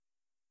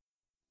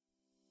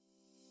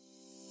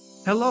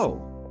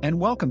Hello, and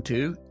welcome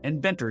to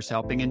Inventors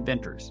Helping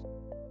Inventors.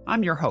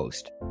 I'm your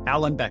host,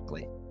 Alan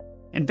Beckley,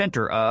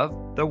 inventor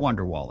of the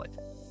Wonder Wallet.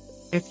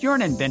 If you're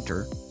an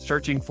inventor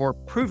searching for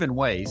proven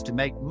ways to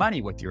make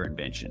money with your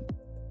invention,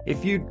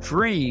 if you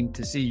dream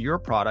to see your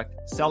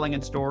product selling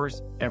in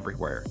stores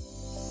everywhere,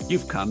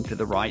 you've come to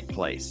the right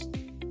place.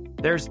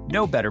 There's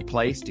no better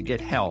place to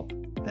get help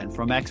than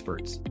from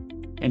experts,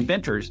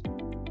 inventors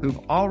who've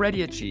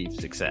already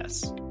achieved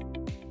success.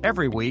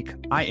 Every week,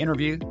 I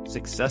interview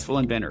successful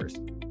inventors,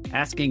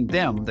 asking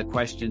them the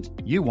questions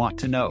you want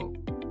to know.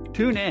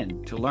 Tune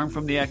in to learn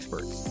from the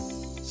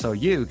experts so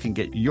you can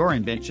get your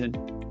invention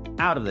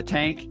out of the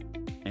tank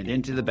and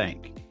into the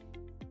bank.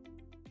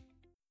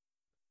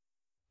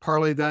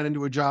 Parlayed that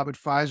into a job at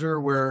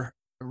Pfizer where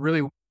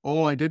really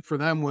all I did for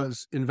them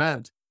was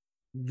invent.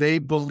 They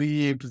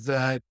believed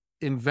that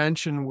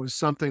invention was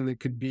something that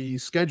could be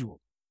scheduled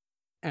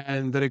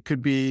and that it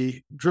could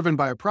be driven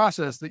by a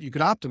process that you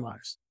could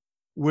optimize,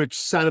 which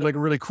sounded like a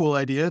really cool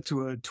idea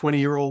to a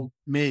 20-year-old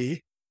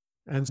me,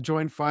 and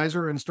joined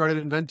Pfizer and started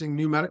inventing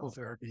new medical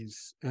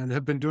therapies and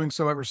have been doing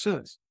so ever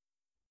since.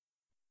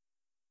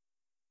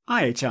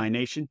 IHI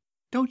Nation,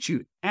 don't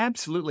you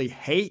absolutely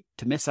hate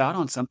to miss out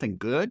on something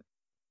good?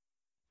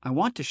 I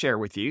want to share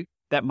with you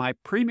that my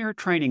premier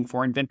training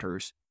for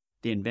inventors,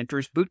 the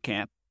Inventors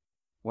Bootcamp,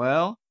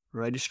 well,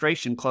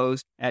 registration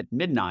closed at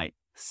midnight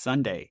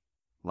Sunday,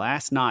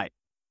 last night,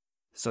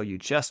 so you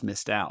just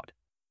missed out.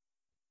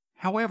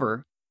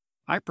 However,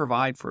 I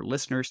provide for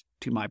listeners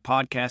to my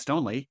podcast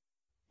only,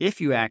 if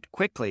you act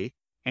quickly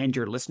and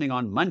you're listening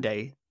on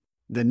Monday,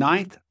 the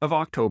 9th of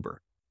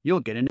October,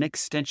 you'll get an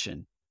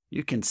extension.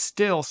 You can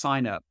still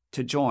sign up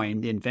to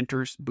join the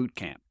Inventors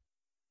Bootcamp.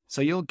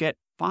 So you'll get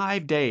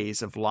 5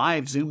 days of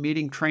live Zoom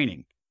meeting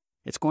training.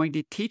 It's going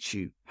to teach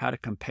you how to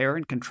compare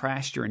and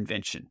contrast your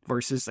invention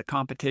versus the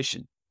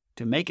competition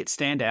to make it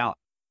stand out.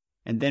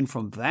 And then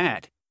from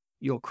that,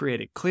 you'll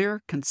create a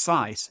clear,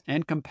 concise,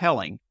 and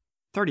compelling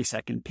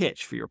 30-second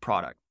pitch for your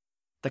product,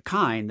 the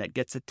kind that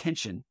gets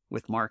attention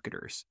with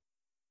marketers.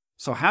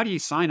 So how do you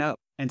sign up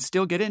and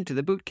still get into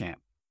the bootcamp?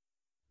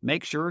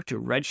 Make sure to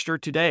register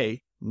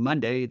today,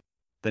 Monday,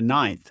 the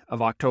 9th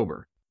of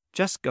October.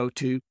 Just go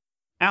to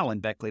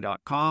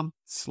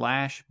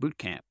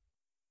alanbeckley.com/bootcamp.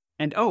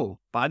 And oh,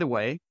 by the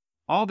way,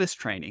 all this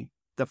training,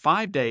 the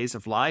 5 days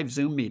of live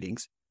Zoom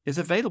meetings, is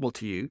available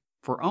to you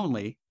for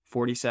only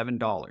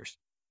 $47.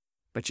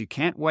 But you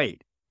can't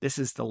wait. This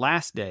is the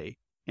last day,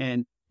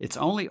 and it's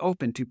only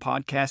open to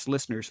podcast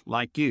listeners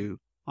like you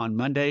on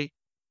Monday,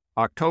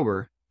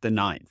 October the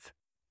 9th.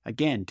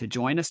 Again, to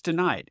join us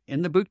tonight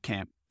in the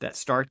bootcamp that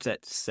starts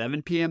at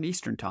 7 p.m.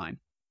 Eastern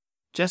Time,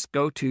 just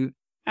go to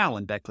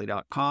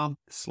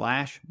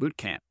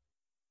alanbeckley.com/bootcamp.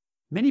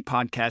 Many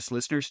podcast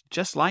listeners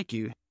just like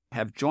you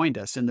have joined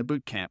us in the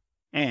bootcamp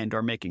and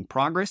are making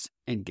progress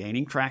and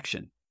gaining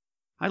traction.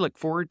 I look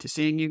forward to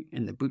seeing you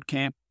in the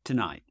bootcamp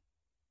tonight.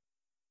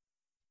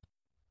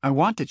 I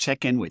want to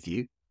check in with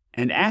you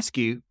and ask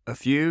you a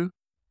few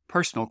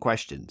personal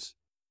questions.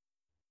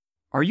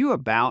 Are you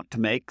about to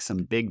make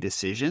some big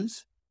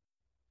decisions?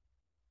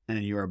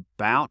 And you're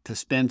about to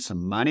spend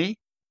some money,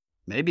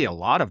 maybe a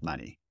lot of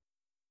money?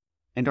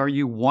 And are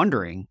you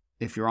wondering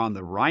if you're on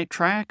the right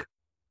track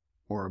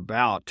or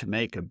about to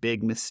make a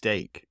big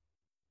mistake?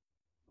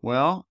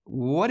 Well,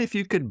 what if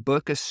you could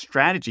book a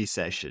strategy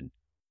session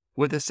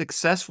with a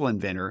successful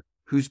inventor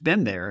who's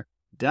been there,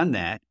 done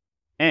that,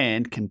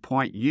 and can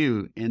point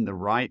you in the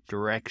right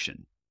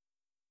direction?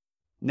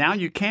 Now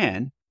you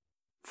can.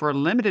 For a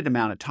limited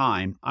amount of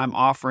time, I'm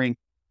offering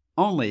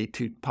only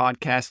to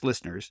podcast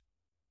listeners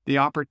the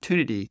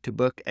opportunity to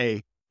book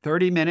a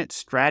 30-minute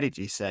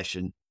strategy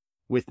session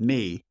with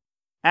me,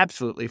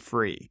 absolutely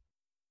free.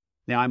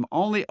 Now, I'm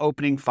only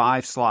opening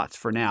 5 slots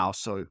for now,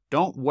 so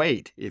don't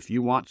wait if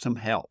you want some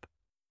help.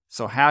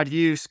 So how do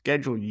you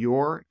schedule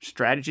your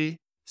strategy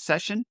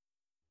session?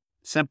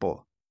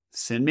 Simple.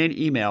 Send me an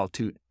email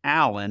to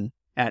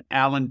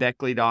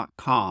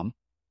alan@alanbeckley.com.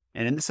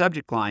 And in the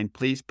subject line,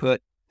 please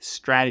put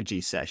strategy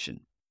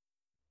session.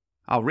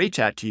 I'll reach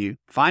out to you,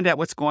 find out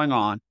what's going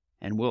on,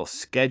 and we'll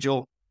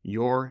schedule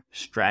your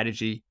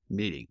strategy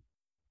meeting.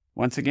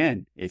 Once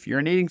again, if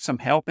you're needing some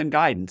help and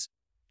guidance,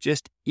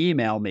 just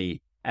email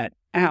me at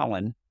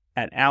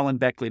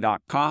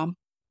alan@alanbeckley.com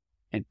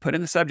and put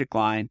in the subject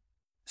line,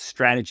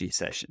 strategy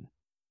session.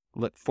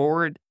 Look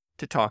forward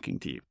to talking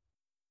to you.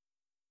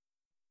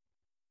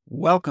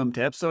 Welcome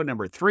to episode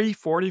number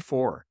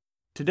 344.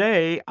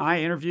 Today,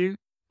 I interview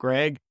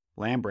Greg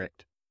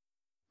Lambrecht.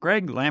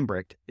 Greg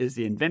Lambrecht is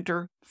the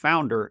inventor,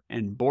 founder,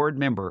 and board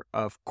member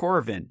of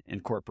Corvin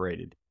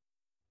Incorporated.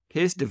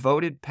 His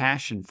devoted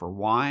passion for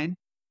wine,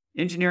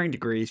 engineering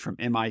degrees from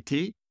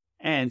MIT,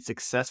 and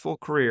successful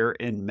career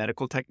in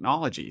medical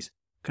technologies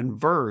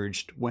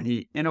converged when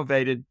he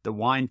innovated the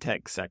wine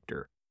tech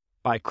sector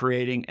by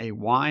creating a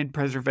wine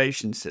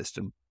preservation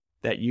system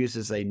that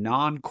uses a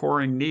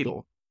non-coring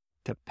needle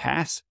to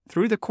pass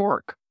through the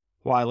cork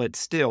while it's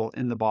still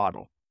in the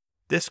bottle.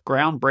 This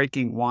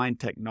groundbreaking wine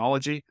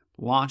technology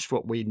launched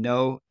what we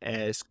know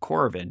as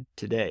Corvin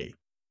today.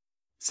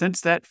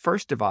 Since that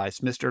first device,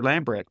 Mr.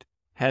 Lambrecht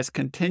has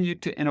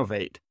continued to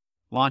innovate,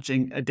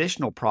 launching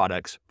additional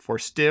products for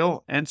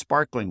still and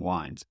sparkling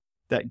wines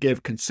that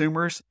give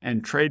consumers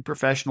and trade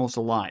professionals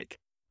alike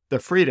the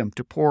freedom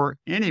to pour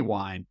any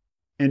wine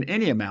in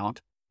any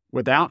amount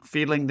without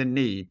feeling the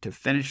need to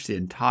finish the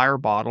entire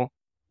bottle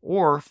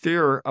or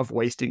fear of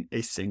wasting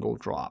a single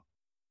drop.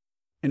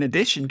 In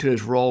addition to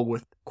his role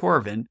with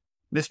Corvin,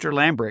 Mr.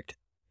 Lambrecht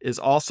is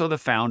also the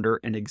founder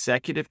and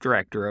executive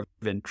director of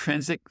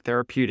Intrinsic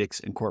Therapeutics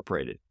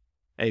Incorporated,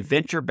 a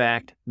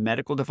venture-backed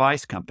medical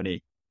device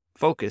company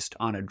focused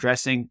on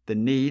addressing the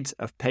needs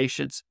of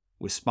patients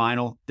with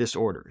spinal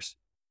disorders.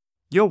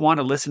 You'll want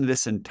to listen to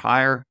this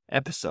entire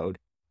episode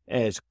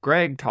as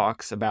Greg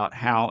talks about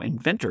how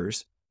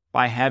inventors,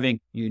 by having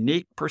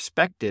unique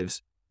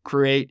perspectives,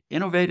 create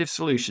innovative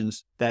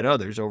solutions that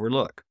others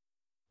overlook.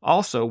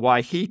 Also, why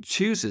he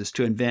chooses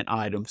to invent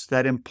items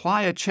that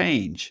imply a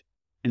change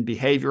in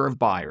behavior of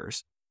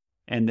buyers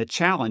and the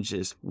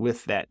challenges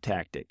with that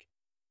tactic.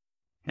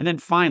 And then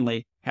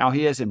finally, how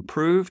he has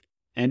improved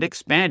and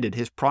expanded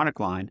his product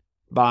line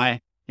by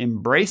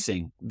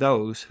embracing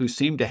those who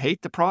seem to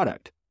hate the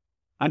product,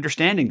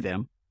 understanding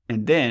them,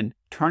 and then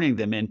turning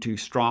them into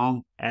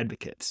strong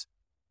advocates.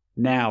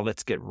 Now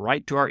let's get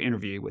right to our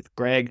interview with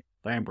Greg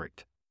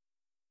Lambrecht.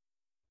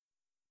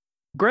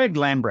 Greg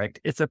Lambrecht,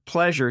 it's a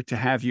pleasure to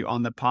have you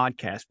on the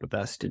podcast with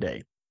us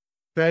today.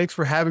 Thanks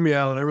for having me,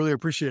 Alan. I really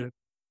appreciate it.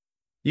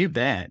 You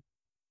bet.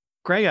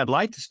 Greg, I'd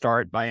like to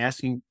start by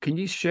asking, can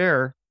you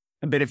share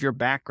a bit of your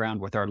background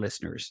with our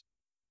listeners?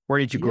 Where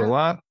did you grow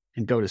up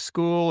and go to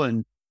school,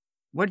 and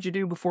what did you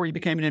do before you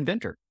became an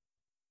inventor?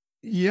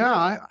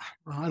 Yeah,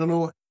 I don't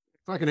know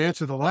if I can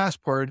answer the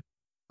last part.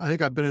 I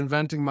think I've been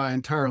inventing my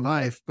entire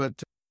life,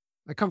 but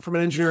I come from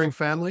an engineering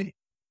family.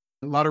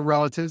 A lot of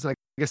relatives. I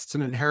guess it's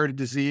an inherited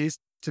disease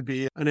to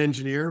be an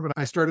engineer, but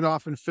I started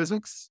off in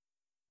physics,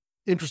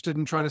 interested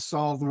in trying to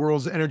solve the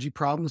world's energy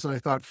problems. And I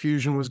thought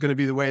fusion was going to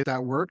be the way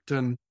that worked.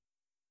 And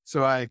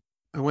so I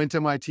went to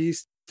MIT,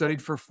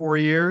 studied for 4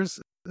 years,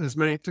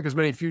 took as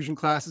many fusion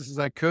classes as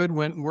I could,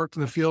 went and worked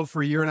in the field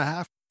for 1.5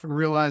 years and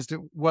realized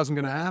it wasn't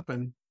going to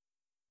happen.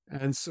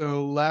 And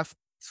so left,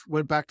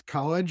 went back to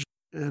college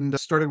and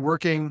started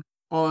working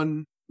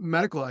on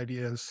medical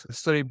ideas. I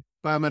studied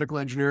biomedical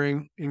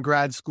engineering in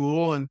grad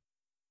school and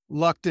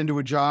lucked into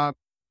a job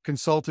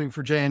consulting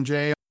for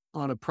J&J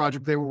on a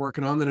project they were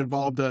working on that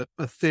involved a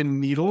thin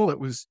needle that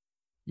was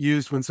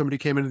used when somebody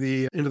came into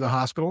the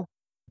hospital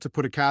to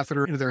put a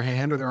catheter into their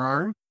hand or their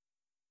arm,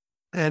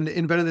 and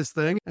invented this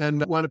thing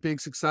and wound up being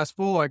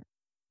successful. I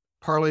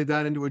parlayed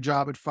that into a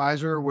job at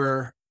Pfizer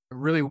where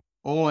really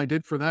all I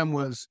did for them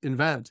was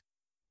invent.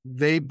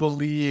 They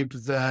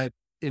believed that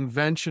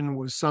invention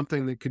was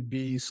something that could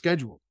be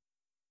scheduled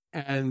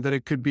and that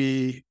it could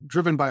be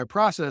driven by a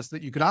process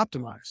that you could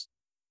optimize,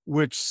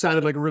 which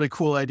sounded like a really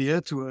cool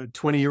idea to a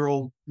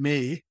 20-year-old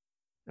me,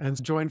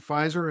 and joined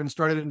Pfizer and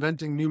started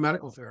inventing new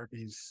medical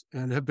therapies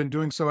and have been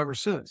doing so ever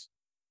since.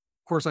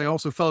 Of course, I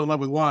also fell in love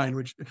with wine,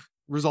 which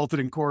resulted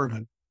in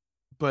Corvin.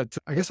 But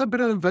I guess I've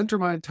been an inventor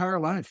my entire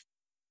life,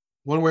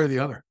 one way or the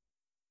other.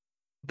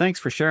 Thanks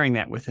for sharing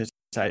that with us.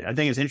 I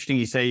think it's interesting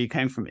you say you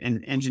came from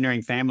an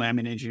engineering family. I'm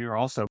an engineer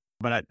also,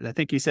 but I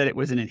think you said it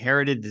was an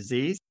inherited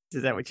disease.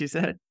 Is that what you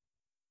said?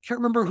 I can't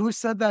remember who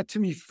said that to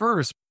me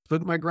first,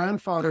 but my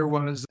grandfather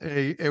was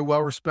a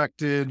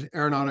well-respected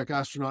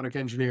astronautic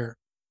engineer.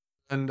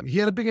 And he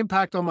had a big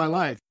impact on my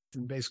life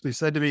and basically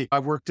said to me,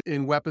 I've worked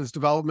in weapons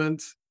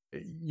development.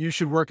 You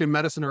should work in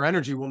medicine or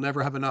energy. We'll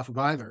never have enough of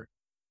either.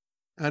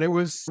 And it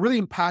was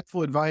really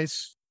impactful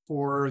advice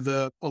for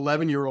the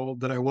 11-year-old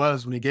that I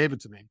was when he gave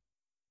it to me.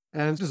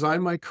 And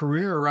designed my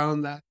career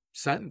around that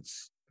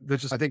sentence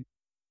that just, I think,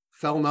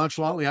 fell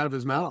nonchalantly out of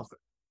his mouth.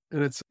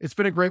 And it's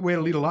been a great way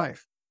to lead a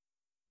life.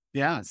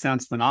 Yeah, it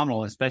sounds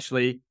phenomenal,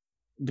 especially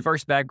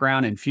diverse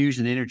background in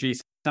fusion energy,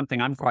 something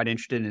I'm quite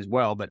interested in as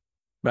well, but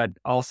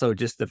also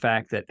just the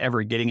fact that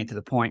ever getting it to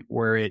the point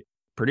where it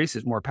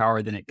produces more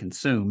power than it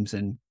consumes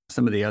and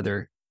some of the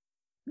other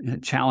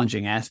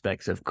challenging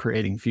aspects of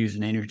creating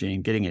fusion energy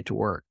and getting it to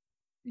work.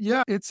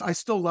 Yeah, I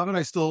still love it.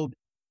 I still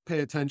pay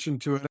attention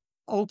to it.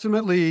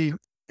 Ultimately,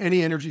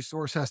 any energy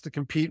source has to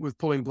compete with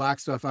pulling black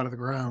stuff out of the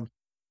ground.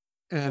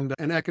 And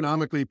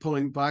economically,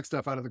 pulling black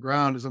stuff out of the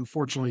ground is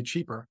unfortunately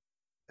cheaper.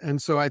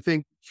 And so I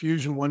think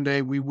fusion one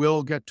day we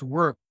will get to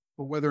work,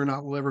 but whether or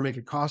not we'll ever make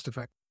it cost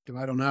effective,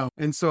 I don't know.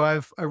 And so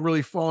I've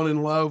really fallen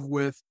in love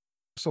with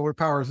solar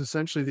power is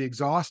essentially the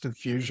exhaust of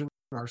fusion.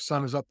 Our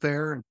sun is up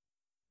there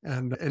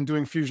and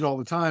doing fusion all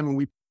the time, and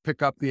we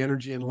pick up the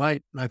energy and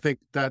light. And I think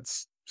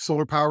that's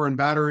solar power and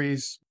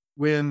batteries,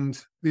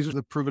 wind. These are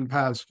the proven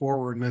paths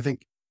forward. And I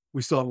think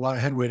we still have a lot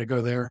of headway to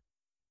go there.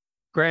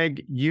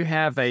 Greg, you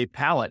have a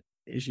palate,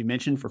 as you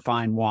mentioned, for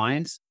fine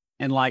wines.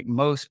 And like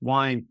most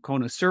wine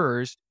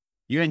connoisseurs,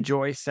 you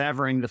enjoy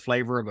savoring the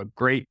flavor of a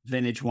great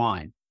vintage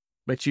wine,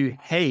 but you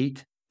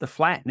hate the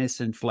flatness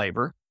and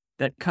flavor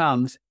that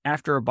comes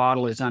after a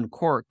bottle is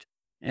uncorked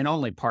and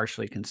only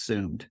partially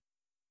consumed.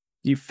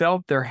 You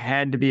felt there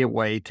had to be a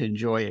way to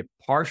enjoy a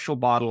partial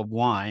bottle of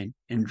wine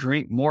and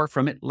drink more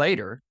from it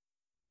later,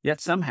 yet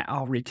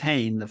somehow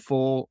retain the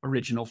full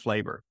original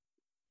flavor.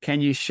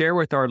 Can you share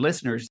with our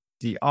listeners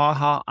the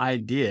aha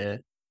idea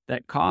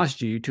that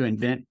caused you to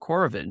invent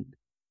Coravin,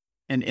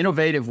 an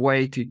innovative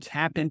way to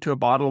tap into a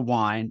bottle of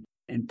wine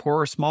and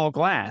pour a small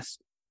glass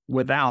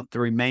without the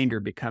remainder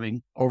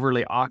becoming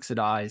overly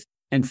oxidized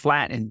and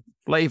flat in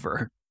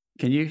flavor?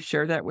 Can you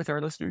share that with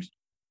our listeners?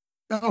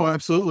 Oh,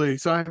 absolutely.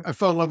 So I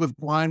fell in love with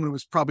wine when it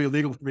was probably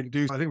illegal for me to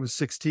do. I think it was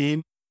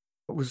 16.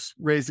 I was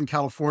raised in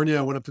California.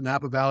 I went up to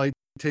Napa Valley,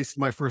 tasted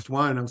my first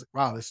wine. And I was like,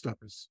 wow, this stuff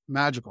is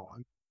magical.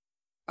 And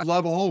I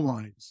love all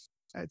wines.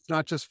 It's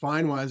not just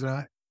fine wines.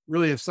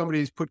 Really, if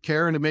somebody's put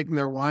care into making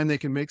their wine, they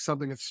can make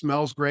something that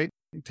smells great,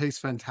 it tastes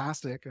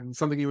fantastic, and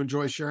something you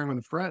enjoy sharing with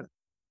a friend.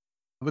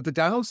 But the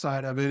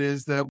downside of it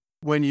is that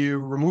when you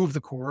remove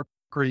the cork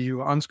or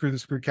you unscrew the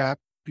screw cap,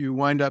 you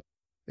wind up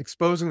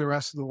exposing the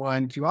rest of the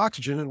wine to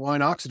oxygen, and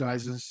wine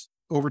oxidizes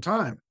over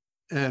time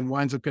and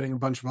winds up getting a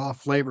bunch of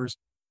off flavors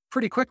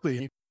pretty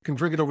quickly. You can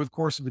drink it over the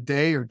course of a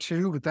day or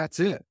two, but that's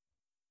it.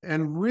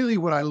 And really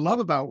what I love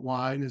about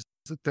wine is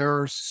that there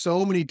are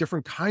so many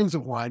different kinds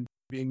of wine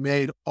being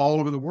made all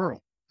over the world.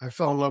 I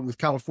fell in love with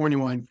California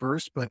wine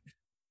first, but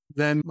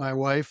then my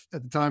wife,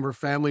 at the time, her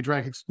family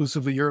drank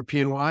exclusively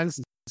European wines.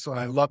 And so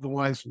I love the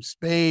wines from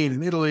Spain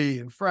and Italy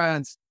and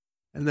France,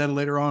 and then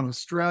later on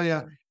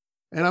Australia.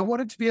 And I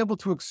wanted to be able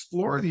to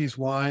explore these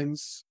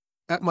wines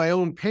at my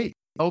own pace.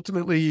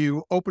 Ultimately,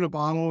 you open a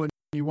bottle and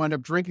you wind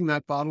up drinking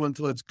that bottle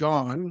until it's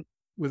gone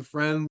with a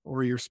friend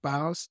or your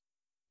spouse.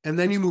 And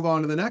then you move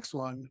on to the next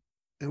one.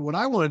 And what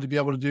I wanted to be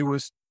able to do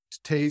was to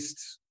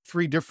taste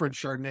 3 different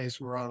Chardonnays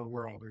from around the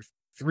world, or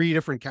 3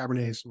 different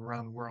Cabernets from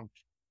around the world,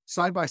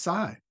 side by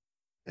side.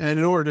 And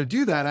in order to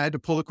do that, I had to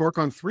pull the cork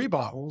on 3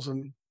 bottles,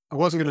 and I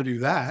wasn't going to do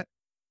that.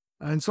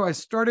 And so I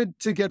started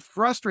to get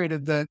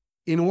frustrated that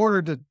in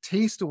order to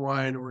taste a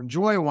wine or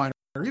enjoy a wine,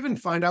 or even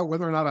find out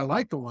whether or not I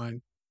like the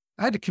wine,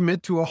 I had to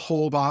commit to a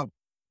whole bottle.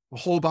 A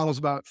whole bottle is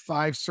about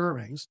 5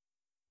 servings.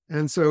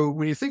 And so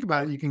when you think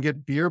about it, you can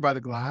get beer by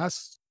the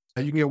glass,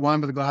 you can get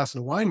wine by the glass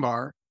in a wine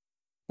bar.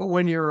 But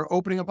when you're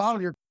opening a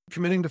bottle, you're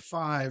committing to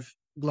 5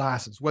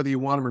 glasses, whether you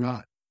want them or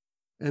not.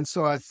 And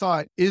so I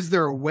thought, is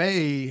there a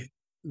way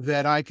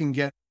that I can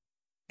get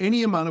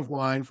any amount of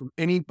wine from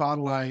any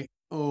bottle I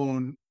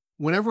own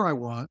whenever I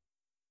want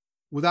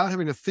without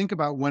having to think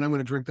about when I'm going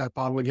to drink that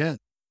bottle again?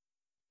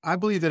 I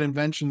believe that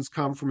inventions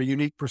come from a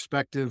unique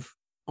perspective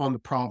on the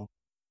problem,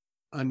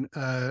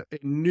 a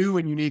new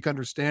and unique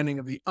understanding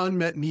of the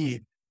unmet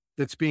need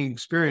that's being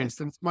experienced.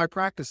 And it's my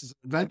practice as an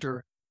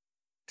inventor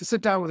to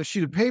sit down with a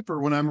sheet of paper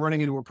when I'm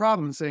running into a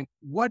problem and saying,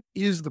 what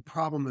is the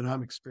problem that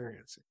I'm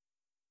experiencing?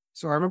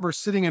 So I remember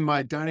sitting in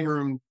my dining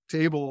room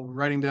table,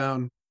 writing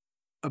down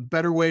a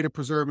better way to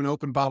preserve an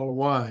open bottle of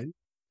wine.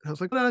 And I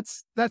was like, well,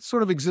 that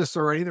sort of exists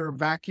already. There are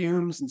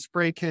vacuums and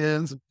spray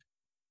cans,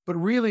 but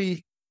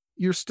really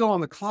you're still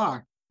on the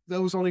clock.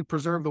 Those only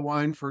preserve the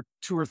wine for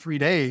 2 or 3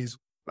 days.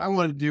 What I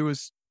wanted to do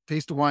is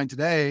taste a wine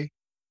today,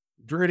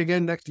 drink it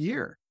again next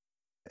year,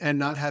 and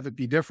not have it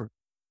be different.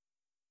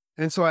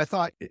 And so I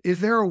thought,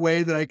 is there a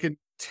way that I could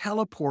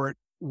teleport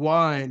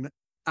wine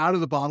out of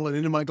the bottle and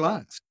into my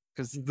glass?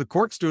 Because the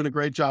cork's doing a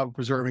great job of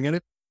preserving it.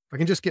 If I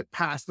can just get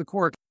past the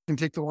cork and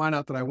take the wine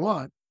out that I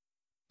want,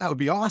 that would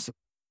be awesome.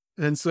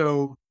 And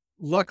so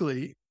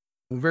luckily,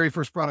 the very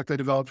first product I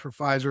developed for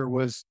Pfizer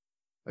was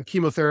a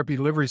chemotherapy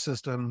delivery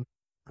system.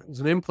 It was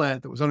an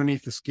implant that was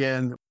underneath the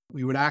skin that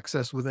we would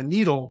access with a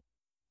needle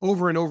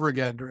over and over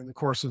again during the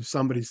course of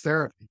somebody's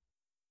therapy.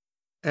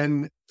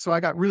 And so I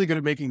got really good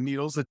at making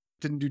needles that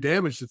didn't do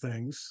damage to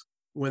things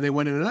when they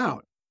went in and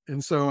out.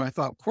 And so I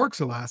thought,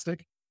 cork's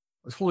elastic.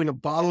 I was holding a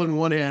bottle in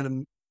one hand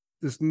and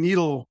this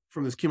needle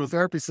from this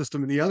chemotherapy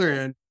system in the other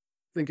end,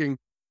 thinking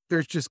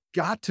there's just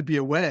got to be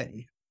a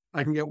way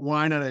I can get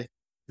wine out of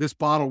this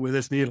bottle with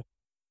this needle.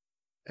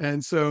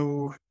 And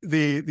so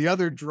the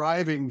other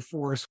driving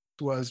force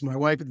was my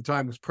wife at the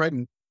time was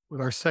pregnant with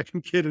our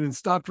second kid and had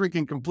stopped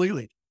drinking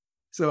completely.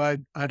 So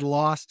I'd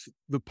lost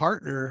the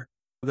partner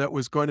that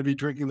was going to be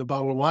drinking the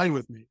bottle of wine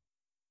with me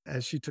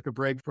as she took a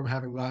break from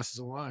having glasses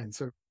of wine.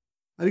 So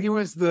I think it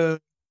was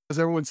as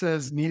everyone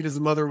says, need is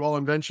the mother of all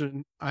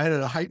invention. I had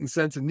a heightened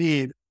sense of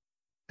need.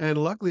 And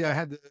luckily I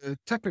had the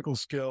technical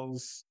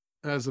skills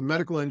as a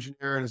medical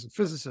engineer and as a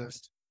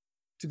physicist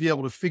to be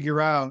able to figure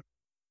out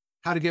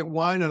how to get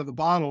wine out of the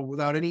bottle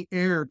without any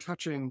air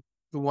touching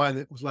the wine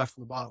that was left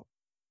in the bottle.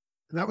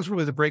 And that was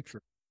really the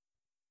breakthrough.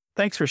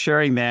 Thanks for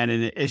sharing that.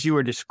 And as you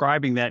were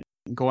describing that,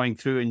 going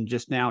through and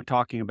just now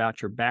talking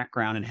about your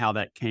background and how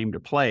that came to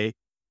play,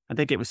 I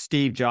think it was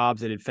Steve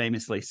Jobs that had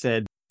famously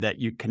said that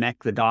you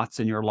connect the dots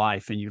in your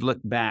life and you look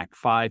back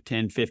 5,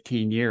 10,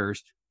 15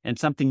 years and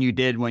something you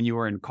did when you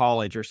were in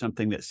college or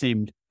something that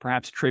seemed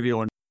perhaps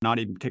trivial and not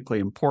even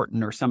particularly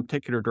important or some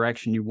particular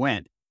direction you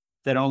went,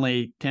 that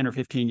only 10 or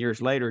 15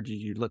 years later did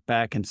you look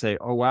back and say,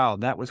 oh, wow,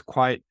 that was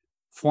quite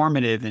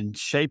formative in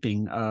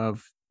shaping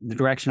of the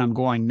direction I'm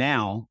going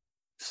now.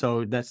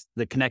 So that's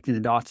the connecting the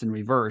dots in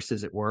reverse,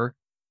 as it were.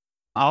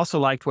 I also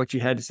liked what you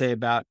had to say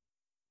about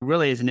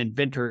really as an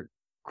inventor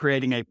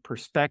creating a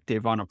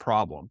perspective on a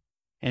problem.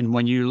 And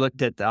when you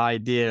looked at the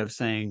idea of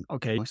saying,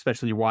 okay,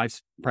 especially your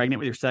wife's pregnant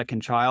with your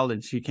second child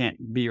and she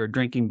can't be your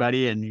drinking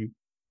buddy and you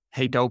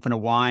hate to open a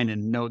wine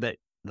and know that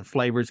the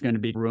flavor is going to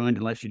be ruined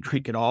unless you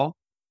drink it all,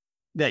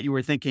 that you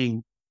were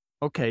thinking,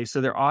 okay, so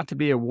there ought to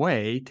be a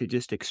way to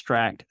just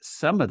extract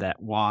some of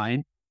that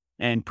wine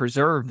and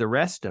preserve the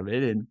rest of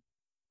it. And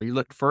you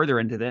looked further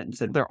into that and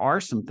said, there are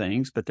some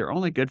things, but they're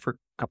only good for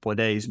a couple of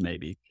days,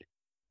 maybe.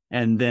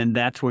 And then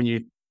that's when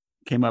you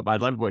came up. I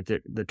love what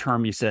the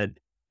term you said,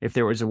 if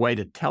there was a way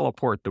to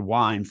teleport the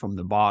wine from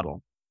the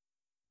bottle.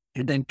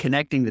 And then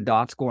connecting the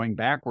dots going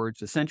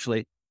backwards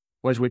essentially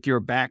was with your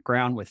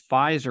background with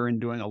Pfizer and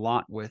doing a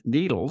lot with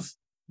needles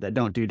that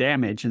don't do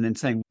damage. And then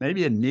saying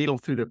maybe a needle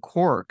through the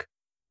cork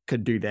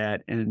could do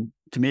that. And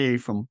to me,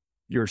 from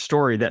your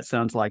story, that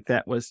sounds like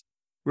that was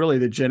really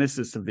the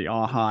genesis of the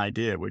AHA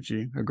idea. Would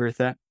you agree with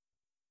that?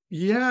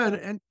 Yeah.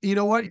 And you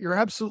know what? You're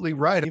absolutely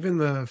right. Even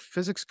the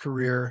physics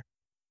career,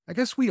 I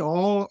guess we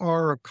all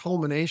are a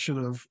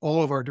culmination of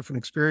all of our different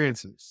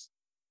experiences.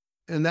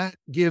 And that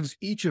gives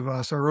each of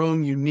us our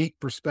own unique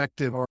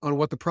perspective on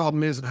what the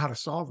problem is and how to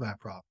solve that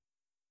problem.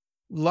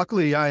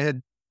 Luckily, I had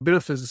been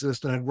a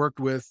physicist and I'd worked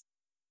with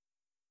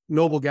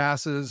noble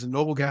gases and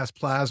noble gas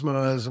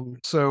plasmas. And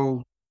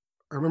so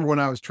I remember when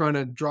I was trying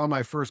to draw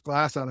my first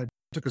glass out, I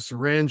took a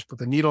syringe, put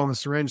the needle in the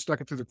syringe,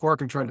 stuck it through the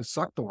cork and tried to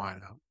suck the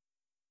wine out.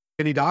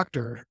 Any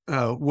doctor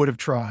would have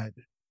tried.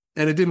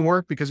 And it didn't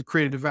work because it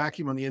created a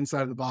vacuum on the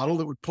inside of the bottle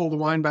that would pull the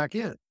wine back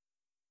in.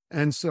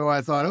 And so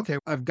I thought, okay,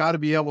 I've got to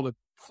be able to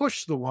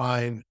push the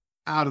wine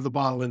out of the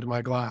bottle into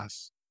my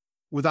glass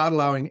without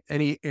allowing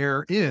any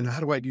air in. How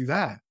do I do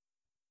that?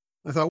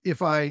 I thought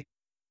if I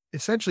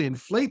essentially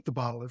inflate the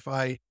bottle, if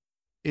I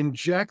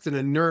inject an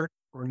inert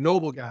or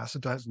noble gas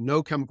that has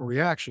no chemical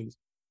reactions,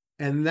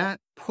 and that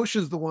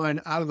pushes the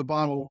wine out of the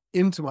bottle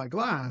into my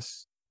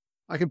glass,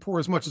 I can pour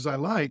as much as I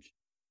like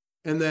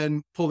and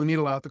then pull the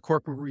needle out, the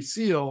cork will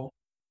reseal,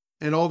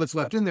 and all that's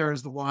left in there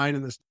is the wine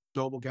and this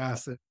noble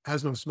gas that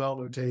has no smell,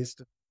 no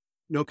taste,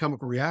 no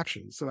chemical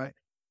reaction. So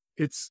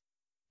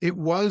it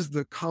was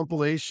the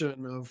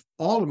compilation of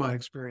all of my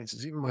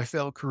experiences, even my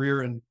failed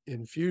career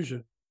in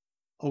fusion,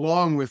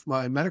 along with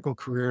my medical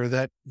career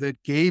that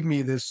gave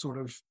me this sort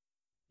of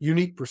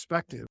unique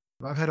perspective.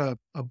 I've had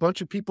a bunch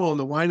of people in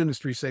the wine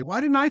industry say,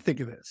 why didn't I think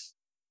of this?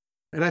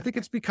 And I think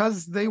it's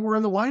because they were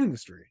in the wine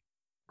industry,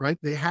 right?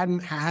 They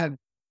hadn't had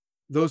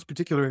those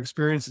particular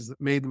experiences that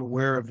made them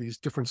aware of these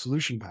different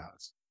solution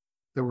paths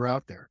that were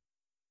out there.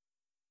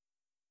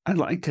 I'd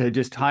like to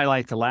just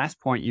highlight the last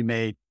point you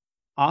made.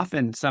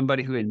 Often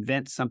somebody who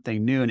invents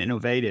something new and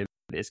innovative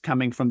is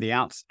coming from the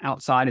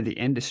outside of the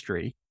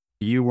industry.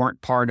 You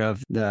weren't part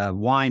of the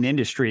wine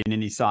industry in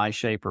any size,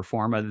 shape, or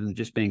form other than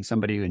just being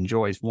somebody who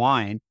enjoys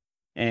wine.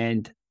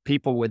 And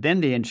people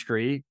within the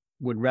industry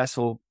would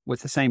wrestle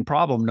with the same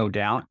problem, no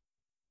doubt,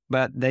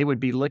 but they would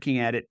be looking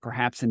at it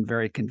perhaps in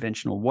very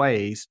conventional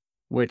ways,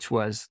 which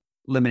was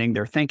limiting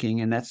their thinking.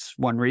 And that's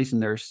one reason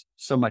there's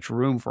so much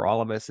room for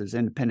all of us as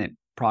independent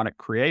product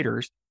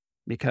creators,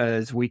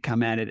 because we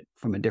come at it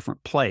from a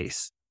different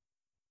place.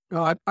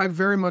 No, I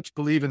very much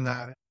believe in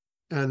that.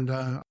 And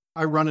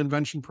I run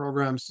invention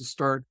programs to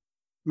start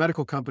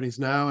medical companies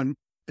now.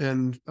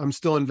 And I'm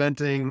still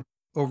inventing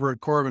over at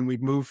Corbin.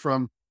 We've moved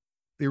from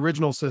the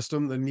original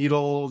system, the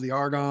needle, the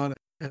argon,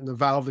 and the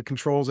valve that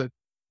controls it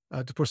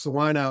to push the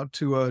wine out,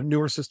 to a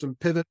newer system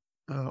pivot,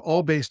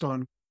 all based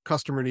on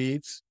customer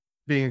needs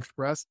being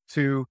expressed,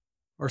 to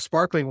our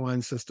sparkling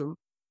wine system,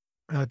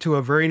 to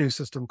a very new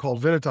system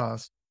called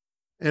Vinitas.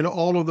 And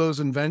all of those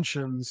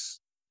inventions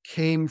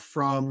came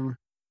from,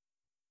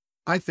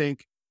 I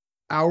think,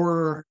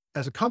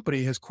 as a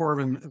company, as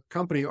Corbin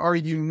company, our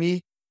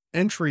unique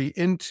entry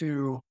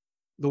into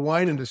the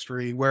wine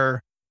industry,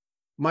 where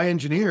my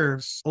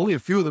engineers, only a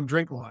few of them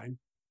drink wine.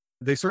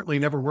 They certainly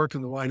never worked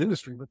in the wine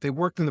industry, but they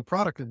worked in the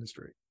product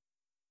industry.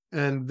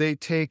 And they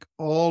take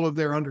all of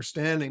their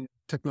understanding,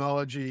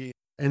 technology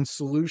and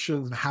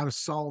solutions and how to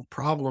solve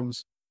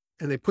problems,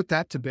 and they put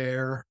that to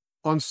bear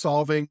on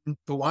solving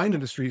the wine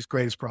industry's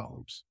greatest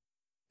problems.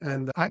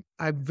 And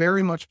I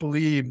very much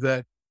believe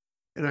that,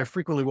 and I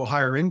frequently will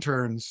hire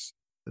interns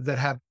that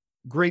have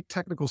great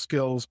technical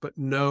skills, but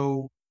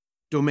no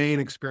domain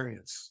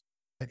experience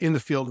in the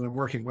field that I'm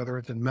working, whether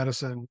it's in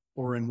medicine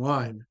or in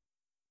wine,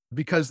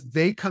 because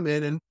they come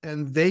in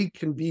and they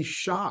can be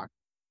shocked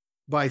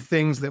by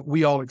things that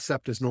we all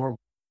accept as normal.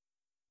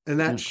 And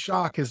that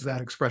shock is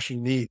that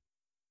expression need.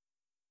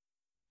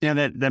 Yeah,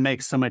 that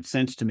makes so much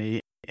sense to me.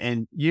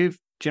 And you've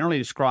generally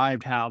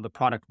described how the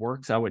product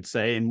works, I would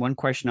say. And one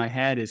question I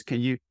had is,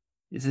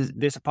 this is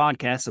a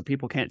podcast, so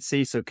people can't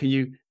see. So can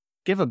you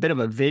give a bit of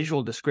a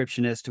visual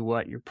description as to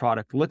what your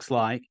product looks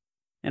like?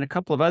 And a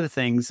couple of other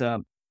things.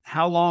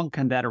 How long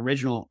can that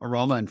original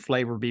aroma and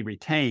flavor be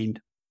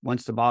retained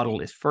once the bottle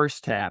is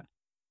first tapped?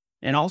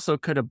 And also,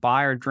 could a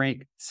buyer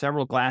drink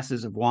several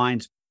glasses of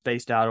wine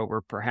spaced out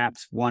over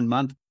perhaps 1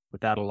 month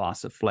without a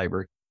loss of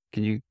flavor?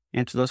 Can you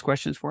answer those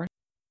questions for us?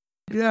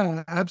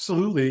 Yeah,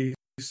 absolutely.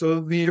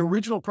 So the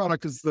original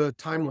product is the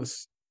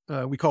timeless.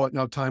 We call it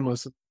now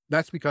timeless.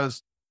 That's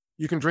because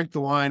you can drink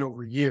the wine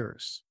over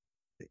years.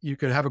 You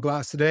can have a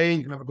glass today,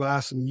 you can have a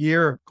glass in a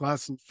year, a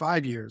glass in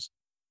 5 years.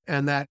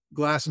 And that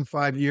glass in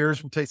 5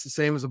 years will taste the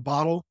same as a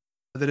bottle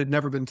that had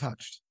never been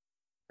touched.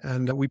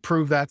 And we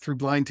prove that through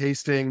blind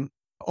tasting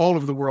all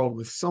over the world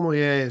with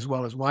sommeliers as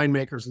well as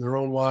winemakers and their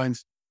own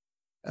wines.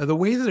 The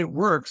way that it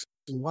works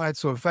and why it's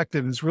so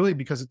effective is really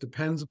because it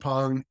depends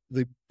upon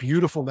the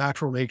beautiful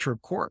natural nature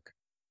of cork.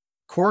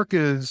 Cork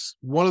is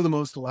one of the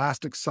most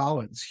elastic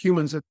solids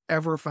humans have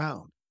ever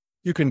found.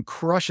 You can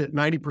crush it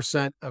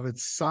 90% of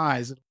its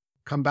size and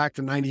come back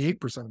to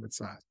 98% of its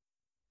size.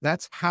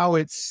 That's how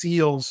it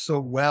seals so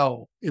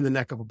well in the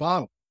neck of a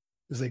bottle,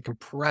 is they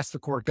compress the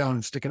cork down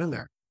and stick it in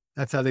there.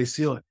 That's how they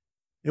seal it.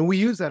 And we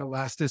use that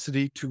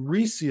elasticity to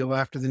reseal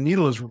after the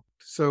needle is removed.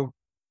 So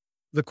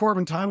the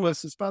Coravin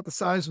Timeless is about the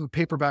size of a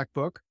paperback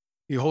book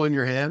you hold in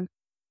your hand.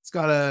 It's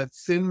got a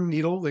thin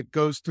needle that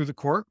goes through the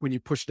cork when you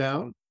push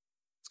down.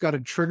 It's got a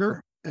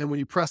trigger. And when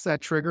you press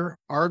that trigger,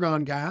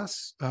 argon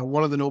gas,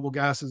 one of the noble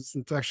gases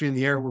that's actually in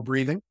the air we're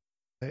breathing.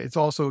 It's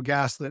also a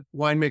gas that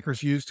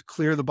winemakers use to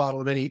clear the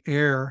bottle of any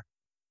air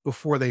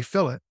before they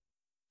fill it.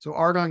 So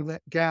argon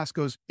gas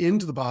goes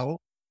into the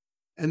bottle,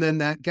 and then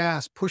that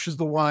gas pushes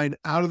the wine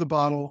out of the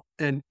bottle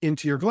and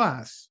into your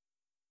glass.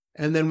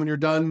 And then when you're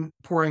done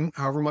pouring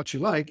however much you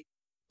like,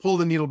 pull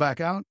the needle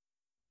back out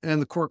and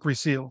the cork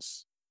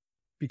reseals.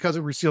 Because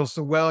it reseals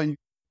so well,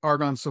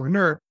 argon's so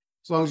inert,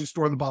 as long as you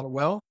store the bottle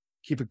well,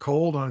 keep it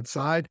cold on its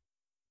side,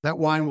 that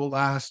wine will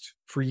last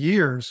for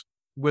years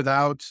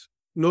without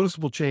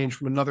noticeable change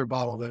from another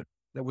bottle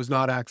that was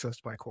not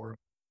accessed by Coravin.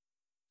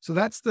 So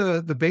that's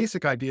the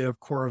basic idea of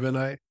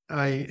Coravin.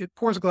 It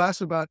pours a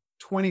glass in about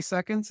 20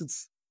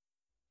 seconds.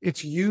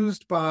 It's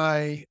used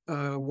by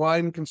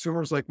wine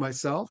consumers like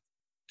myself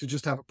to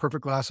just have a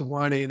perfect glass of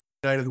wine any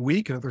night of the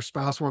week. And if their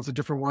spouse wants a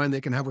different wine,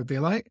 they can have what they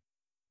like.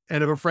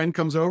 And if a friend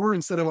comes over,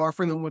 instead of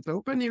offering them what's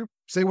open, you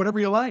say whatever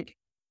you like,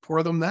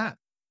 pour them that.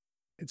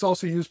 It's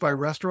also used by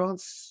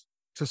restaurants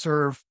to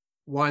serve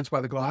wines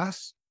by the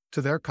glass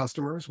to their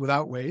customers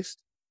without waste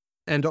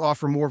and to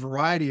offer more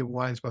variety of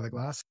wines by the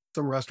glass.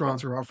 Some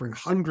restaurants are offering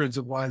hundreds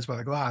of wines by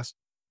the glass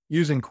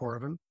using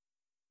Coravin.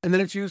 And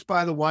then it's used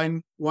by the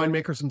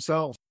winemakers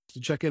themselves to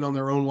check in on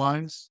their own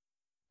wines,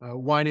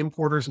 wine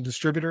importers and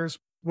distributors.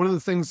 One of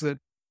the things that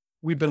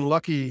we've been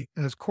lucky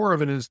as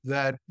Coravin is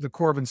that the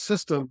Coravin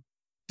system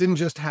didn't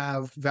just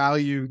have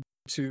value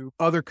to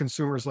other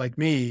consumers like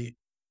me.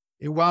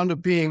 It wound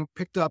up being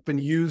picked up and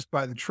used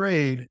by the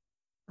trade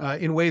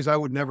in ways I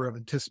would never have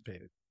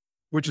anticipated,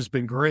 which has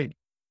been great.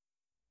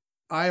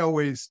 I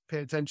always pay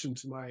attention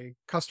to my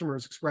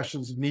customers'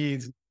 expressions of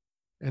needs.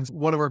 And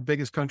one of our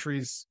biggest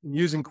countries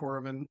using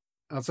Coravin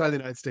outside the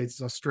United States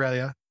is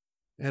Australia.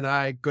 And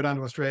I go down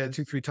to Australia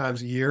 2-3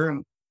 times a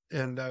year.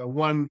 And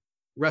one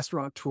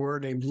restaurateur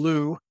named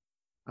Lou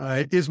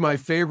is my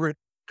favorite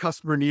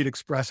customer need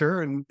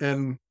expresser.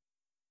 And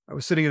I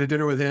was sitting at a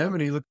dinner with him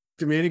and he looked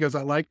at me and he goes,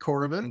 I like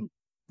Coravin,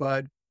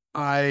 but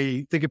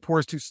I think it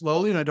pours too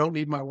slowly and I don't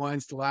need my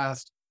wines to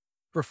last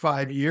for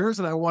 5 years.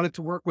 And I want it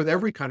to work with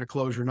every kind of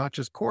closure, not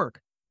just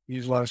cork. We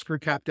use a lot of screw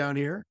cap down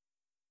here.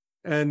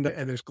 And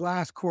there's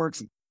glass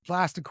corks and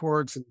plastic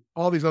corks and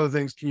all these other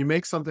things. Can you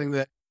make something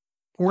that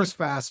pours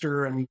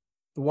faster and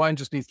the wine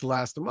just needs to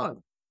last a month?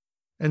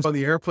 And so on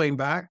the airplane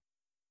back,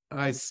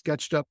 I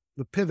sketched up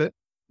the pivot,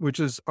 which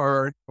is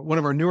one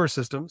of our newer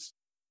systems,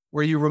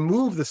 where you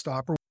remove the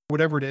stopper,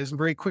 whatever it is, and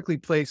very quickly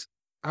place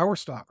our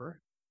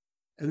stopper.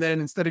 And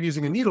then instead of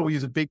using a needle, we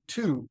use a big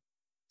tube,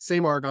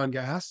 same argon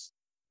gas.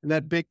 And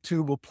that big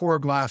tube will pour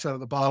glass out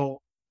of the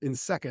bottle in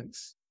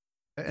seconds.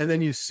 And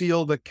then you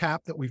seal the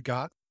cap that we've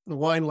got. The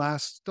wine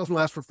doesn't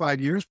last for 5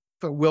 years,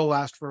 but will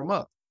last for a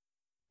month.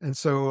 And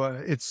so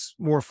it's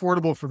more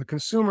affordable for the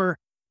consumer.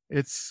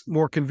 It's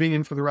more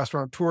convenient for the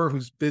restaurateur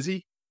who's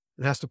busy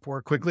and has to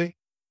pour quickly.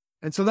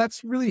 And so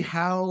that's really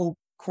how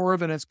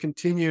Coravin has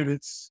continued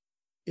its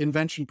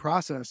invention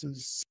process,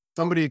 is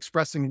somebody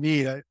expressing a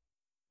need. I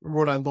remember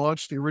when I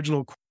launched the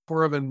original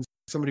Coravin,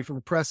 somebody from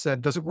the press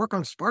said, does it work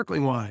on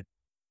sparkling wine?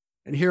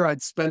 And here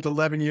I'd spent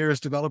 11 years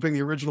developing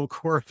the original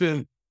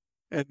Coravin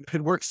and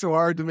had worked so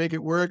hard to make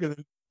it work. And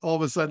then all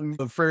of a sudden,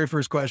 the very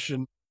first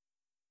question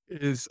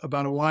is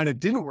about a wine it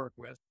didn't work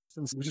with.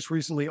 Since we just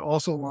recently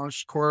also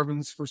launched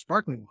Coravins for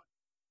sparkling wine,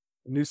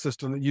 a new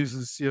system that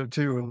uses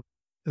CO2 and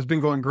has been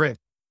going great.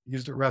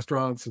 Used at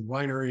restaurants and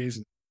wineries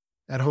and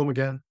at home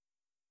again.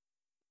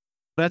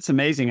 That's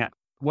amazing.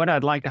 What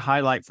I'd like to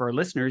highlight for our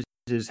listeners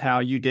is how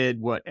you did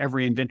what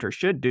every inventor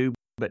should do,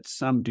 but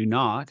some do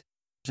not.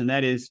 And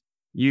that is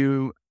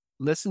you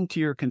listen to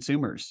your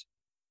consumers.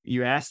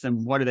 You ask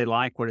them, what do they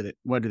like?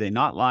 What do they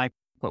not like?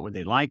 What would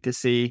they like to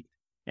see?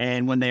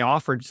 And when they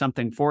offered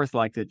something forth,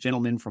 like the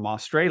gentleman from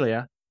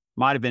Australia,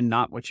 might have been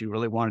not what you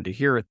really wanted to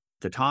hear at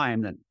the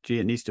time, that, gee,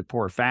 it needs to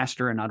pour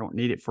faster and I don't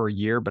need it for a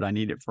year, but I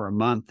need it for a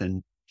month.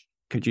 And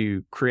could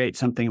you create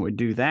something that would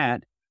do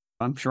that?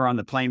 I'm sure on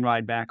the plane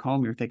ride back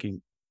home, you're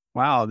thinking,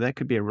 wow, that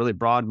could be a really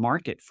broad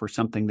market for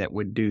something that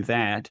would do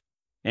that.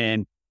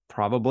 And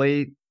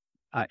probably,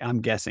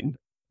 I'm guessing,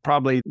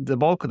 probably the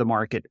bulk of the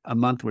market, a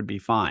month would be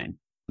fine.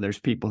 There's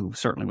people who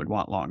certainly would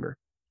want longer.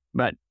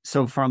 But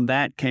so from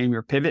that came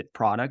your pivot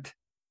product.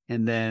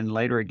 And then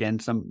later again,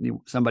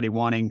 somebody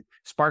wanting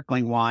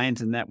sparkling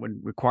wines, and that would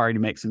require you to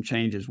make some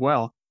change as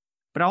well.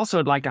 But also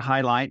I'd like to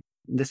highlight,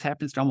 this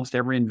happens to almost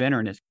every inventor,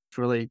 and it's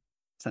really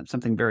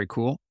something very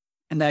cool.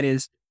 And that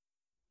is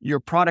your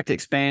product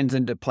expands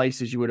into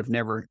places you would have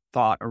never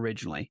thought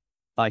originally.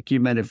 Like you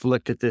might have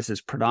looked at this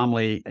as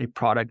predominantly a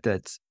product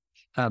that's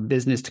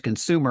business to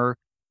consumer,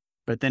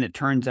 but then it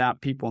turns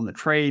out people in the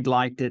trade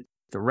liked it.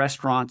 The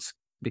restaurants,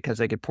 because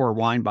they could pour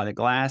wine by the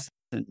glass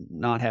and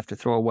not have to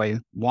throw away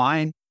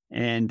wine,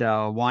 and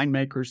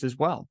winemakers as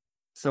well.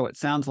 So it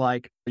sounds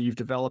like you've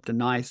developed a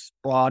nice,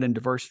 broad, and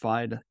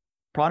diversified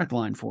product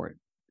line for it.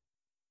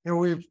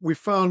 We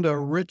found a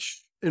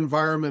rich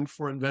environment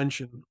for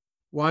invention.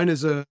 Wine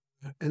is and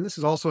this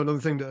is also another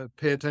thing to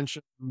pay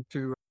attention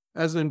to.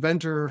 As an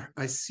inventor,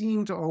 I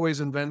seem to always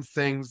invent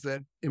things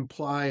that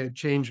imply a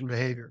change in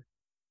behavior.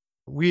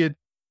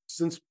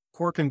 Since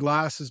cork and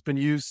glass has been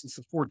used since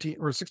the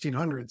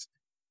 1600s,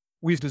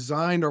 we've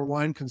designed our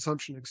wine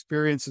consumption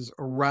experiences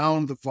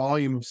around the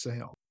volume of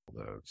sale,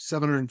 the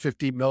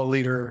 750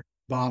 milliliter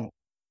bottle,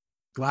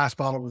 glass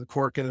bottle with a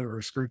cork in it or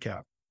a screw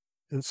cap.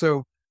 And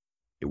so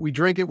we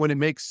drink it when it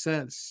makes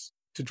sense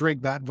to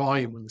drink that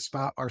volume. When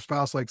our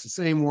spouse likes the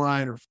same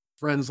wine or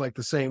friends like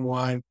the same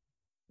wine,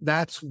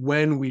 that's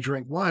when we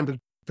drink wine. But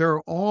there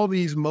are all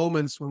these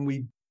moments when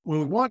we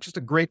want just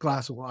a great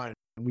glass of wine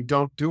and we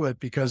don't do it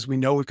because we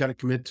know we've got to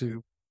commit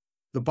to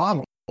the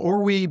bottle,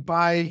 or we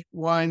buy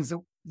wines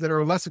that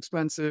are less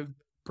expensive,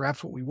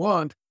 perhaps what we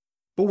want,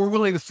 but we're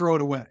willing to throw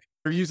it away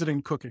or use it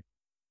in cooking.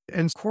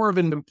 And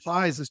Coravin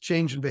implies this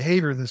change in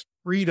behavior, this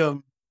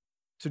freedom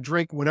to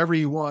drink whatever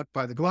you want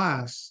by the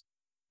glass.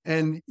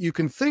 And you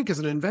can think as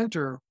an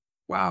inventor,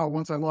 wow,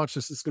 once I launch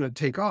this, it's going to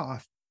take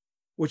off.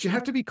 What you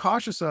have to be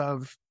cautious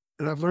of,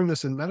 and I've learned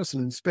this in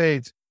medicine in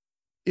spades,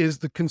 is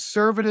the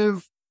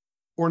conservative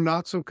or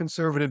not so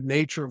conservative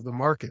nature of the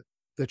market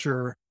that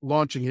you're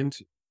launching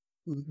into.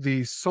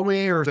 The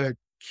sommeliers are the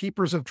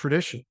keepers of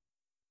tradition.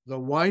 The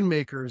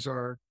winemakers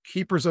are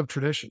keepers of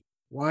tradition.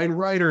 Wine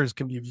writers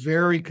can be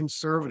very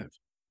conservative.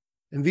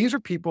 And these are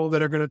people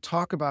that are going to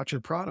talk about your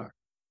product.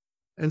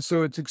 And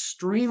so it's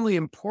extremely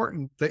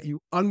important that you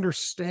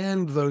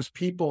understand those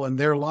people and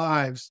their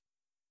lives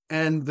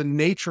and the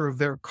nature of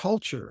their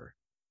culture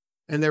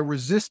and their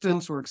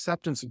resistance or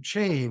acceptance of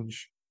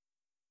change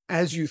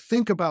as you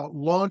think about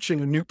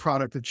launching a new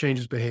product that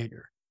changes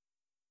behavior.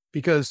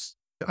 Because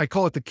I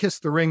call it the kiss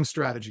the ring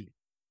strategy.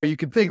 You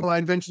can think, well,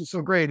 invention's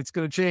so great, it's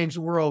going to change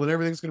the world and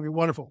everything's going to be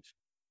wonderful.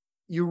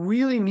 You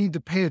really need to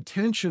pay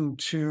attention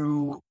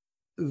to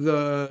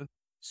the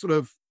sort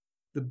of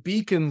the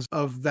beacons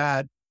of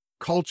that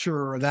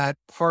culture or that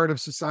part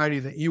of society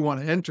that you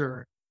want to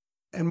enter.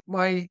 And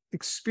my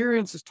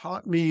experience has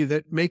taught me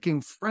that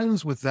making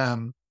friends with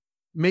them,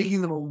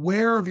 making them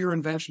aware of your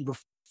invention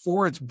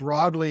before it's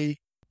broadly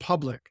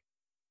public,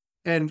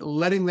 and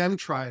letting them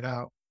try it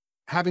out,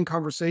 having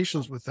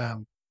conversations with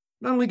them,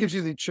 not only gives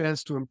you the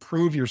chance to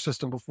improve your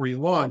system before you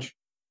launch,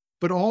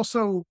 but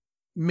also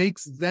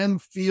makes them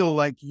feel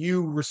like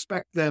you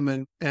respect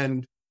them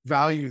and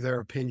value their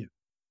opinion.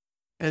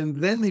 And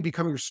then they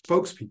become your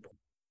spokespeople.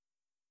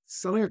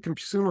 Selling a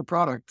consumer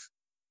product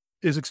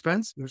is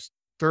expensive. There's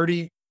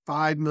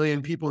 35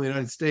 million people in the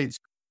United States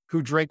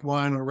who drink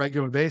wine on a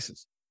regular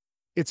basis.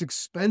 It's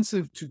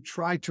expensive to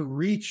try to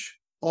reach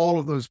all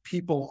of those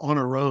people on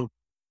our own.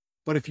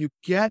 But if you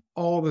get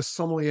all the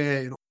sommelier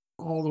and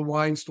all the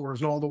wine stores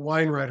and all the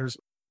wine writers,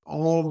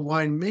 all the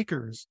wine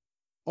makers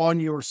on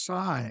your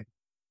side,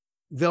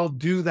 they'll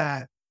do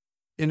that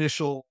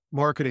initial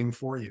marketing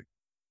for you.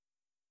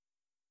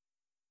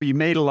 You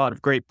made a lot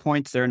of great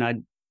points there.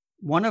 And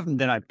one of them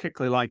that I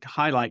particularly like to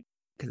highlight,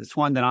 because it's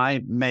one that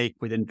I make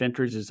with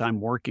inventors as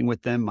I'm working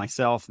with them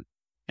myself.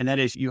 And that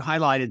is, you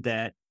highlighted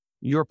that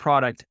your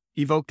product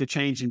evoked a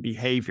change in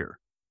behavior.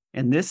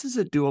 And this is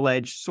a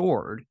dual-edged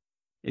sword,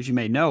 as you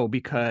may know,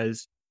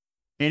 because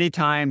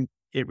anytime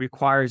it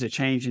requires a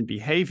change in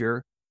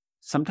behavior,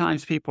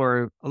 sometimes people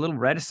are a little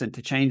reticent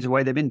to change the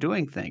way they've been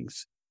doing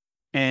things.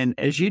 And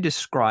as you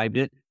described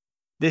it,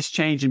 this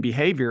change in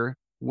behavior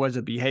was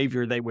a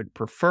behavior they would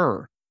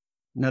prefer.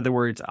 In other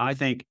words, I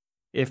think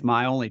if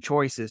my only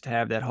choice is to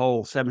have that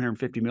whole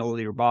 750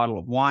 milliliter bottle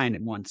of wine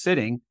in one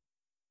sitting,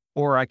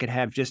 or I could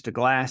have just a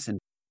glass and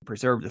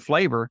preserve the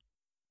flavor,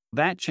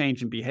 that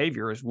change in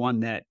behavior is one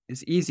that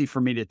is easy for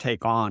me to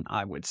take on,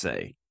 I would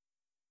say.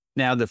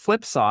 Now, the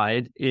flip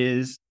side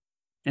is,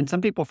 and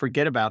some people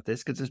forget about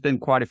this because it's been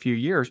quite a few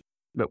years,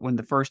 but when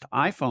the first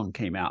iPhone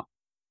came out,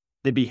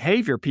 the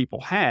behavior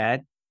people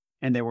had,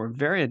 and they were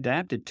very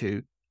adapted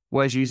to,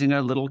 was using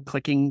a little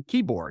clicking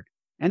keyboard.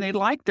 And they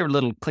liked their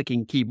little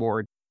clicking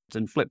keyboards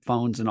and flip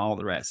phones and all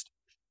the rest.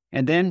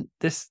 And then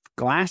this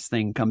glass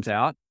thing comes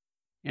out,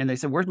 and they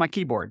said, "Where's my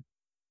keyboard?"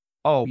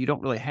 "Oh, you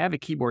don't really have a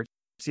keyboard."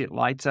 See, it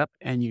lights up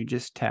and you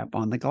just tap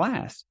on the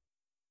glass.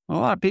 Well,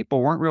 a lot of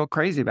people weren't real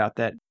crazy about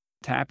that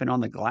tapping on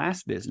the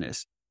glass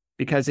business.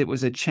 because it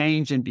was a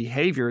change in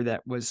behavior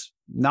that was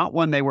not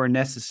one they were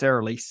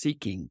necessarily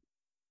seeking.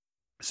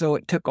 So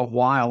it took a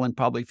while and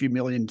probably a few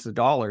millions of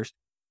dollars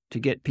to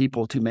get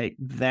people to make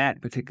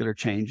that particular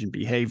change in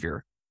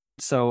behavior.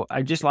 So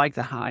I just like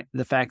the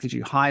fact that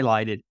you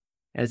highlighted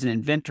as an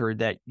inventor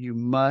that you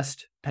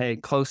must pay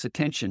close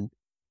attention.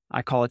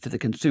 I call it to the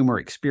consumer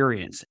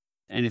experience.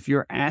 And if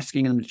you're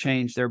asking them to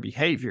change their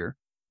behavior,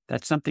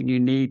 that's something you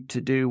need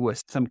to do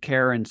with some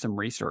care and some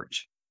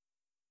research.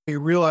 You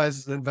realize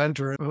as an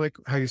inventor, I like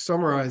how you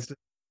summarized it,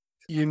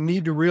 you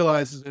need to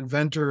realize as an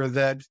inventor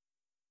that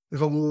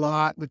there's a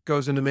lot that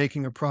goes into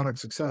making a product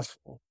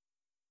successful.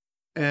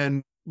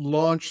 And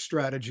launch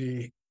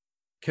strategy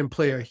can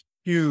play a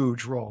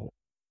huge role.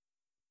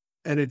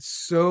 And it's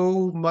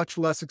so much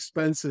less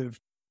expensive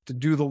to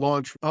do the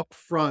launch up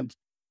front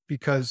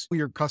because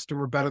your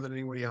customer better than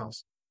anybody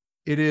else.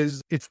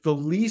 It's the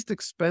least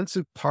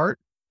expensive part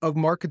of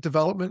market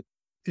development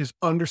is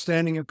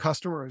understanding your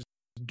customers,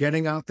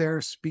 getting out there,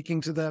 speaking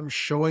to them,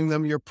 showing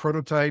them your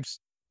prototypes,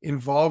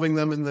 involving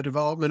them in the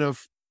development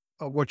of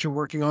what you're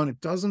working on. It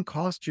doesn't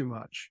cost you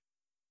much,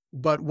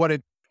 but what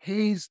it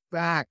pays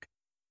back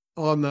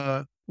on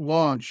the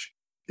launch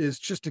is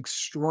just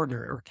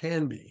extraordinary, or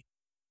can be.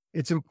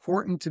 It's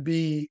important to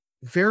be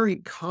very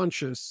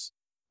conscious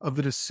of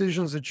the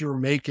decisions that you're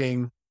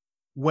making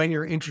when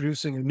you're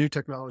introducing a new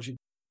technology,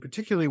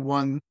 particularly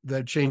one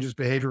that changes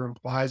behavior,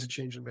 implies a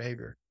change in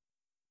behavior.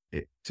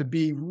 To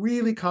be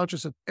really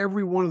conscious of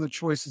every one of the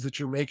choices that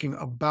you're making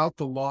about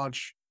the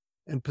launch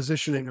and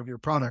positioning of your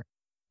product.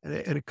 And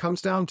it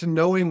comes down to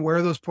knowing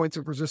where those points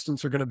of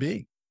resistance are going to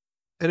be.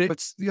 And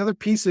it's the other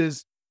piece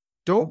is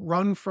don't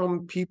run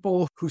from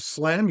people who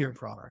slam your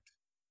product,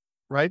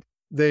 right?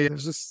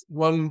 There's this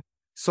one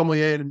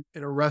sommelier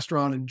in a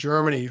restaurant in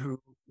Germany who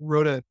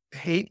wrote a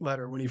hate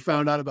letter when he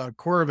found out about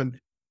Coravin,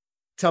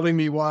 telling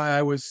me why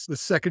I was the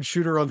second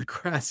shooter on the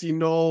grassy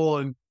knoll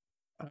and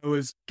I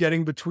was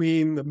getting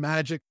between the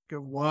magic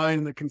of wine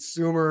and the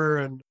consumer.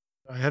 And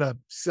I had a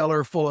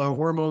cellar full of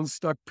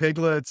hormone-stuck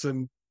piglets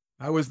and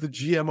I was the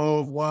GMO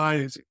of wine.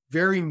 It's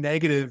very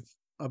negative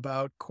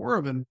about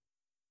Coravin.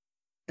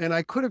 And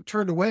I could have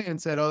turned away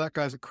and said, oh, that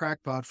guy's a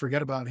crackpot.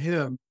 Forget about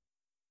him.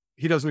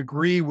 He doesn't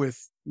agree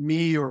with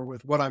me or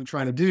with what I'm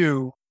trying to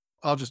do.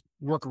 I'll just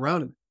work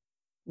around him.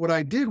 What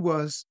I did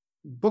was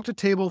booked a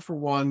table for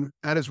one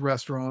at his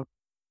restaurant,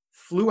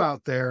 flew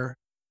out there,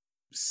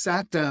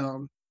 sat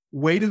down,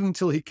 waited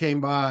until he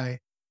came by,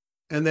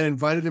 and then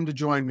invited him to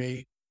join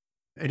me.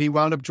 And he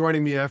wound up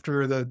joining me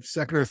after the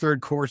second or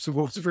third course of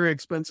what was a very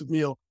expensive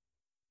meal.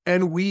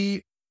 And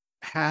we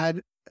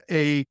had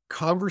a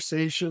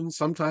conversation,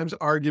 sometimes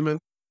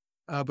argument,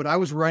 but I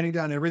was writing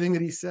down everything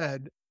that he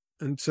said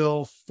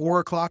until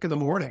 4:00 in the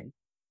morning,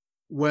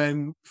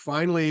 when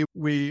finally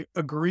we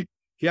agreed.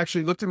 He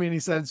actually looked at me and he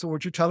said, so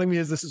what you're telling me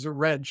is this is a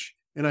wrench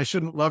and I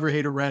shouldn't love or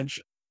hate a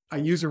wrench. I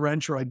use a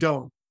wrench or I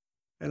don't.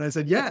 And I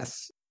said,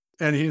 yes.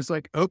 And he was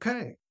like,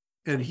 okay.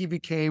 And he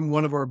became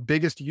one of our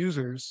biggest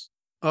users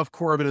of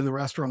Coravin in the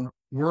restaurant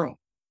world.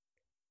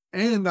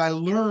 And I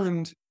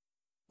learned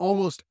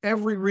almost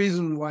every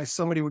reason why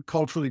somebody would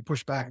culturally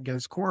push back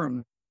against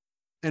Coravin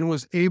and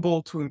was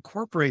able to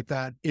incorporate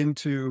that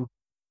into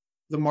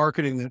the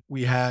marketing that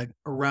we had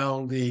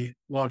around the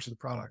launch of the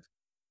product.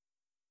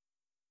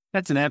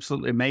 That's an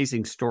absolutely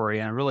amazing story.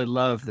 And I really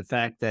love the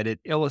fact that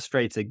it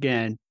illustrates,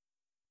 again,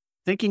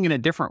 thinking in a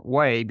different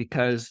way,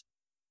 because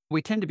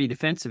we tend to be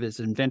defensive as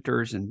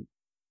inventors and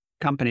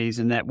companies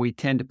in that we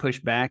tend to push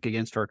back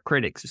against our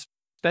critics,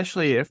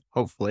 especially if,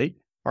 hopefully,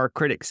 our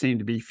critics seem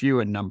to be few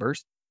in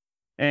numbers.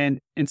 And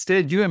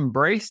instead, you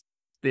embrace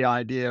the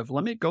idea of,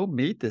 let me go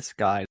meet this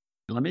guy.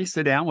 Let me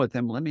sit down with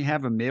him. Let me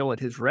have a meal at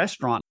his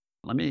restaurant.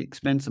 Let me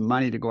expend some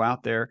money to go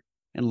out there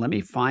and let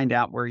me find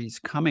out where he's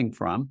coming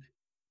from.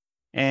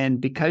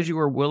 And because you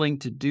were willing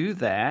to do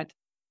that,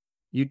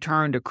 you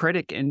turned a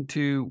critic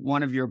into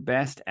one of your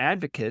best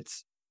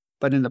advocates.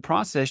 But in the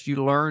process, you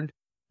learned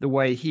the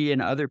way he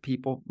and other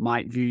people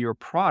might view your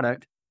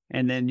product.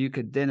 And then you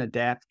could then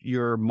adapt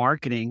your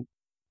marketing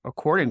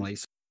accordingly.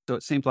 So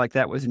it seems like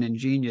that was an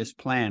ingenious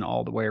plan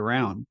all the way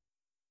around.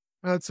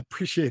 Let's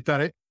appreciate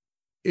that.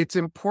 It's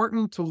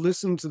important to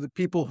listen to the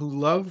people who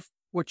love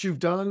what you've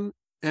done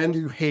and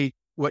who hate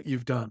what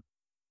you've done.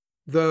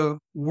 The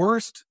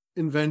worst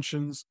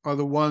inventions are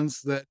the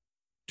ones that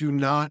do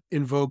not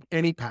invoke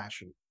any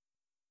passion,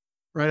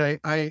 right?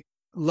 I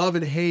love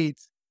and hate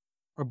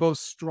are both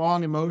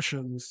strong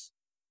emotions,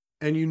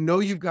 and you know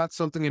you've got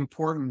something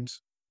important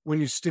when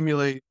you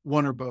stimulate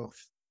one or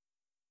both.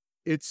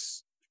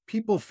 It's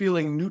people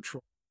feeling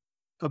neutral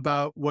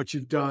about what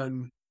you've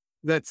done.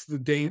 That's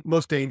the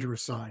most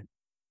dangerous sign.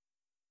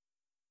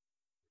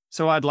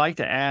 So I'd like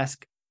to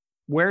ask,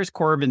 where's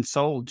Coravin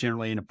sold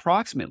generally? And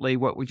approximately,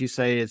 what would you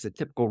say is a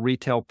typical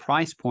retail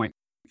price point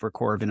for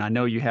Coravin? I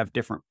know you have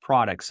different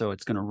products, so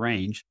it's going to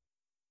range.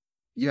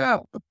 Yeah,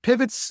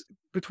 pivots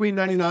between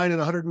 $99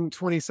 and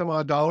 $120 some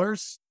odd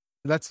dollars.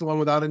 That's the one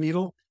without a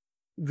needle.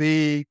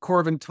 The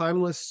Coravin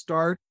Timeless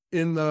start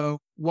in the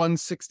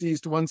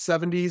 160s to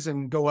 170s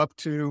and go up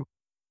to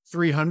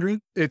 300.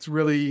 It's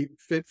really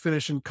fit,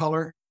 finish, and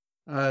color.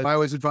 I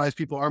always advise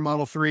people our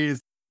Model 3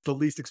 is the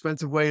least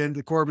expensive way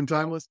into Coravin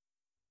Timeless.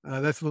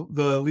 That's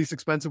the least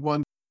expensive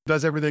one.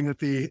 Does everything that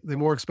the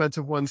more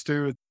expensive ones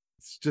do.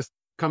 It's just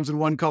comes in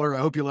one color. I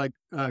hope you like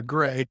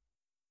gray.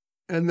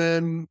 And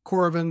then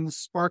Coravin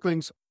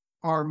Sparklings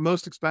are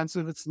most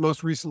expensive. It's the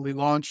most recently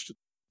launched.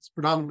 It's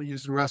predominantly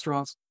used in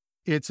restaurants.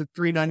 It's at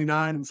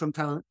 $3.99 and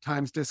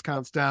sometimes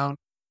discounts down.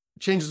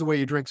 It changes the way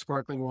you drink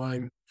sparkling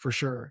wine for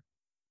sure.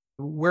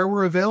 Where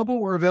we're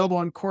available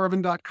on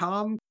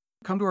Coravin.com.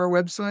 Come to our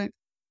website,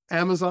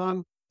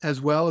 Amazon, as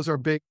well as our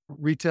big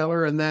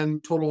retailer, and then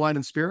Total Wine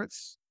and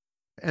Spirits.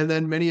 And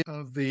then many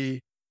of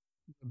the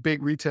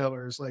big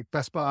retailers like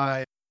Best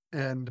Buy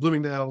and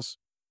Bloomingdale's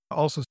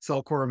also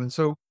sell Coravin.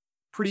 So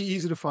pretty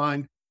easy to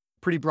find,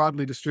 pretty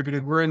broadly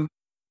distributed. We're in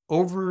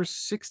over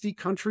 60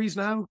 countries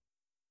now.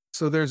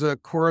 So there's a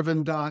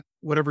Coravin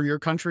whatever your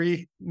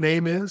country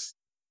name is.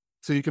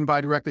 So you can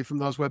buy directly from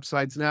those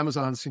websites. And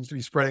Amazon seems to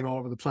be spreading all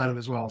over the planet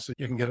as well. So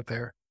you can get it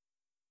there.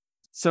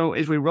 So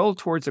as we roll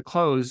towards a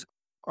close,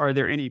 are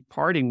there any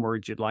parting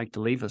words you'd like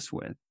to leave us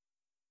with?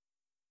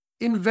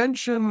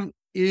 Invention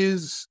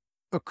is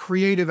a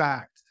creative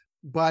act,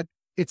 but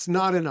it's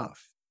not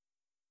enough.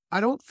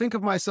 I don't think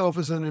of myself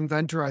as an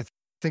inventor. I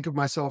think of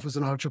myself as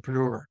an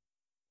entrepreneur.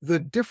 The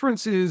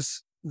difference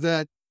is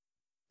that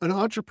an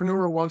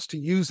entrepreneur wants to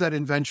use that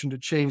invention to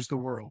change the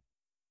world.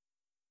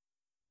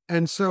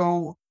 And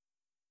so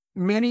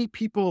many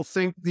people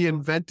think the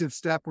inventive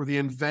step or the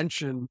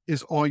invention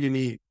is all you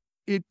need.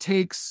 It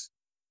takes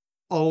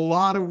a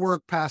lot of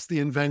work past the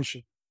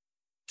invention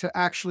to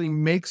actually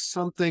make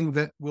something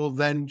that will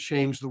then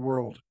change the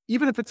world,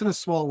 even if it's in a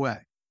small way.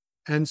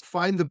 And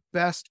find the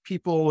best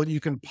people you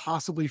can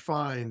possibly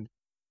find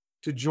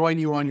to join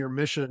you on your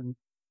mission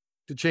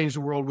to change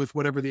the world with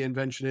whatever the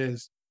invention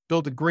is.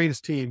 Build the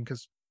greatest team,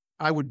 because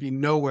I would be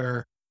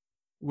nowhere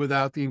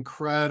without the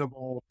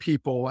incredible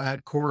people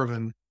at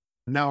Coravin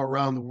now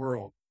around the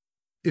world.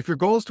 If your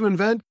goal is to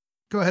invent,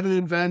 go ahead and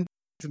invent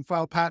and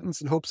file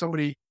patents and hope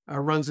somebody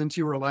runs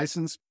into you or a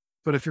license.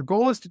 But if your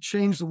goal is to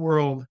change the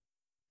world,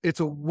 it's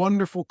a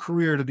wonderful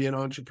career to be an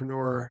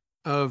entrepreneur,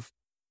 of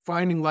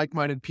finding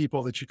like-minded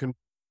people that you can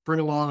bring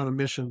along on a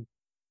mission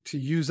to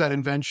use that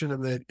invention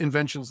and the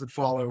inventions that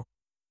follow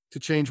to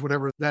change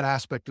whatever that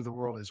aspect of the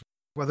world is,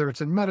 whether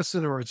it's in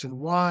medicine or it's in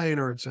wine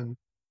or it's in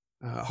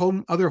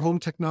other home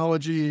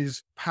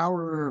technologies,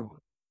 power,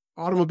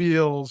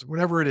 automobiles,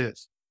 whatever it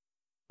is.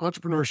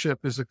 Entrepreneurship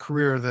is a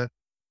career that,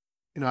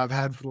 I've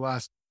had for the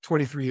last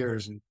 23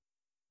 years, and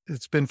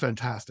it's been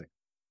fantastic.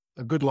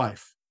 A good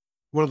life.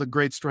 One of the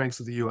great strengths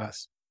of the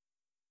U.S.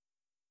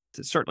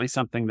 It's certainly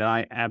something that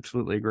I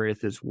absolutely agree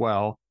with as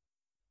well.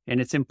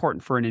 And it's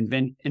important for an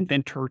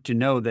inventor to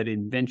know that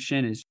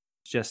invention is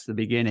just the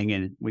beginning,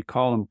 and we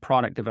call them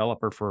product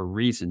developer for a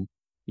reason.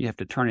 You have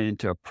to turn it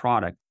into a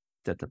product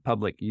that the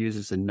public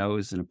uses and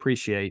knows and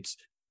appreciates.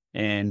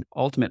 And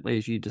ultimately,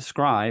 as you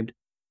described,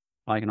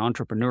 like an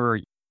entrepreneur,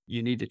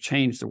 you need to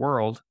change the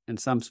world in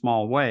some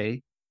small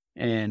way.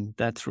 And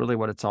that's really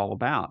what it's all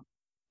about.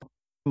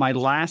 My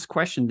last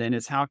question then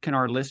is, how can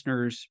our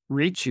listeners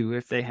reach you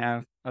if they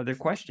have other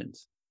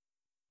questions?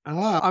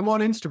 I'm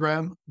on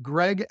Instagram,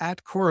 Greg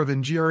at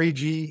Coravin,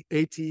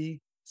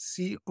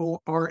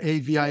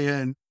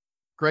 GregAtCoravin,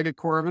 Greg at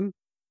Coravin.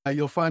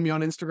 You'll find me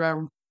on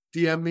Instagram,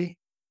 DM me.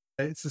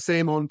 It's the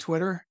same on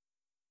Twitter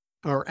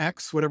or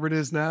X, whatever it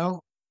is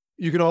now.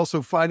 You can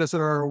also find us at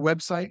our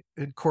website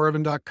at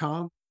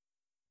Coravin.com.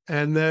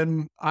 And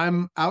then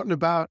I'm out and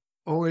about,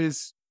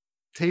 always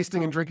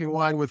tasting and drinking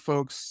wine with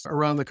folks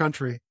around the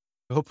country.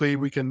 Hopefully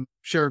we can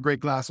share a great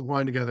glass of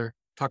wine together,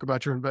 talk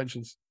about your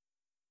inventions.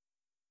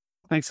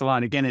 Thanks a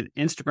lot. Again, at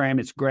Instagram,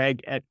 it's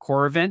Greg at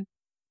Coravin,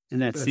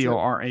 and that's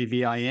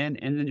Coravin.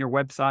 And then your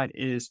website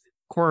is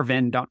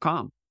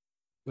Coravin.com.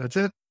 That's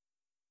it.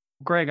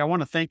 Greg, I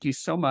want to thank you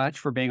so much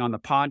for being on the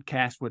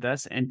podcast with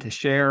us and to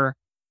share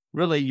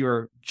really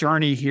your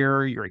journey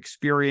here, your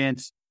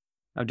experience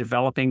of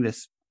developing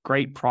this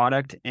great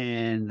product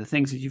and the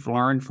things that you've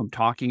learned from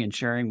talking and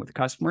sharing with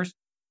customers.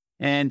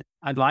 And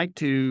I'd like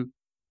to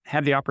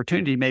have the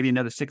opportunity, maybe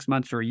another 6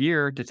 months or a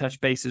year, to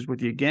touch bases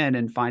with you again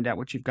and find out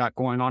what you've got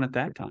going on at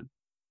that time.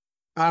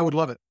 I would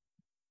love it.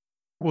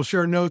 We'll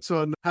share notes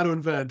on how to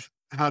invent,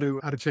 how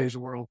to change the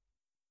world.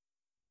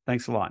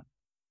 Thanks a lot.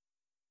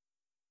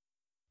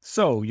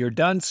 So you're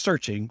done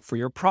searching for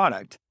your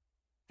product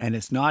and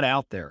it's not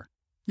out there.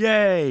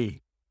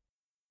 Yay!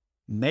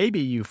 Maybe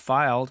you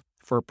filed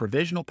for a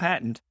provisional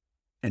patent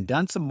and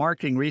done some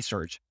marketing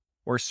research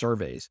or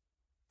surveys.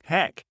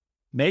 Heck,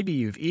 maybe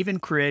you've even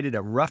created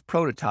a rough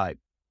prototype,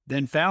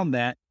 then found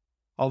that,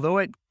 although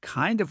it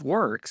kind of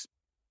works,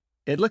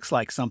 it looks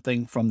like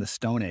something from the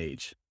Stone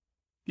Age.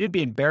 You'd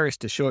be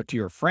embarrassed to show it to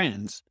your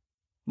friends,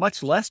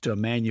 much less to a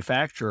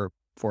manufacturer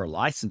for a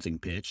licensing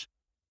pitch.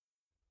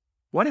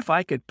 What if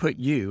I could put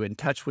you in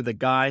touch with a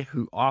guy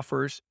who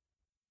offers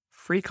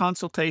free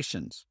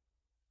consultations,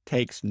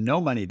 takes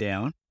no money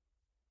down,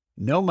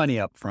 no money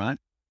up front,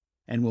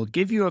 and will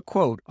give you a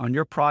quote on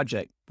your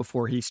project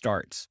before he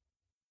starts?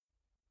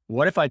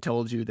 What if I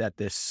told you that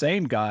this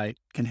same guy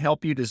can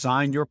help you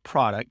design your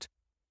product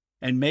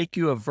and make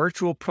you a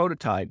virtual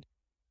prototype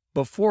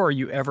before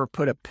you ever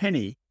put a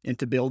penny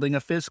into building a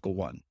physical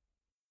one?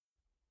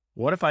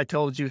 What if I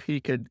told you he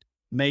could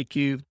make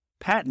you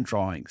patent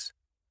drawings,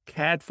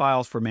 CAD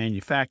files for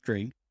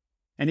manufacturing,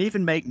 and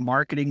even make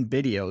marketing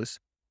videos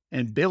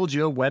and build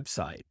you a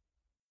website?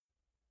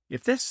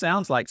 If this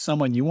sounds like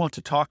someone you want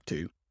to talk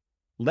to,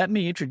 let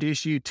me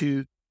introduce you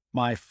to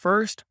my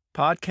first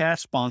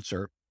podcast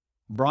sponsor,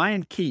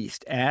 Brian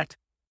Keast at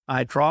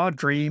I Draw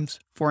Dreams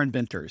for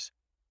Inventors.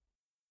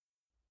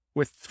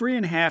 With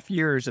 3.5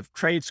 years of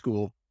trade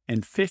school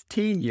and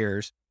 15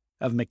 years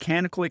of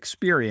mechanical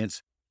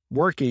experience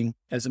working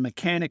as a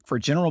mechanic for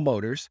General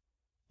Motors,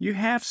 you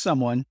have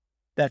someone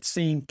that's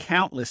seen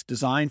countless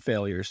design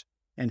failures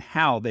and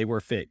how they were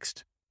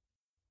fixed.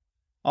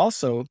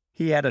 Also,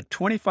 he had a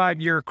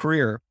 25-year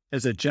career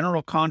as a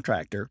general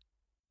contractor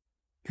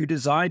who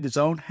designed his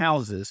own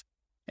houses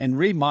and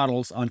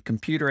remodels on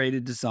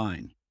computer-aided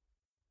design.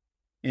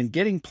 In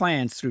getting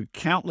plans through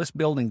countless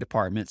building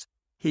departments,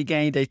 he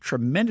gained a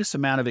tremendous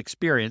amount of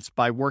experience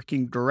by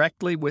working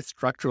directly with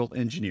structural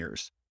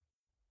engineers.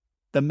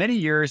 The many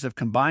years of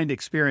combined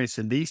experience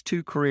in these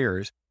two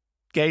careers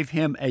gave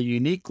him a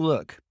unique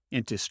look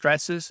into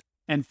stresses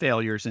and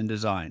failures in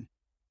design.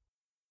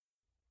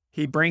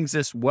 He brings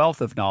this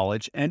wealth of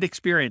knowledge and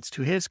experience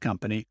to his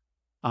company,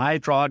 I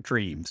Draw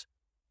Dreams,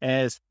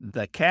 as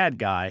the CAD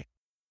guy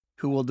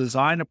who will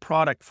design a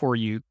product for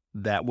you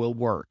that will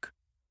work.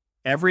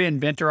 Every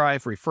inventor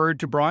I've referred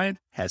to Brian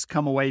has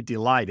come away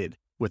delighted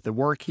with the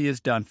work he has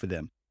done for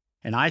them,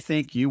 and I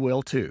think you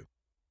will too.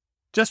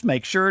 Just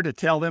make sure to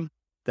tell them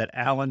that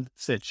Alan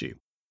sent you.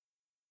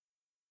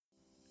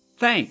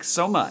 Thanks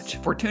so much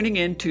for tuning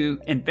in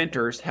to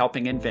Inventors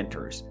Helping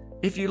Inventors.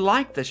 If you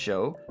like the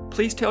show,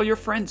 please tell your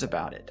friends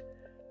about it.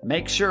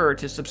 Make sure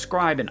to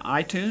subscribe in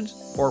iTunes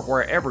or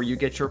wherever you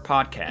get your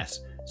podcasts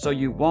so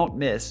you won't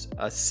miss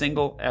a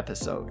single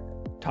episode.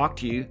 Talk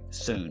to you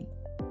soon.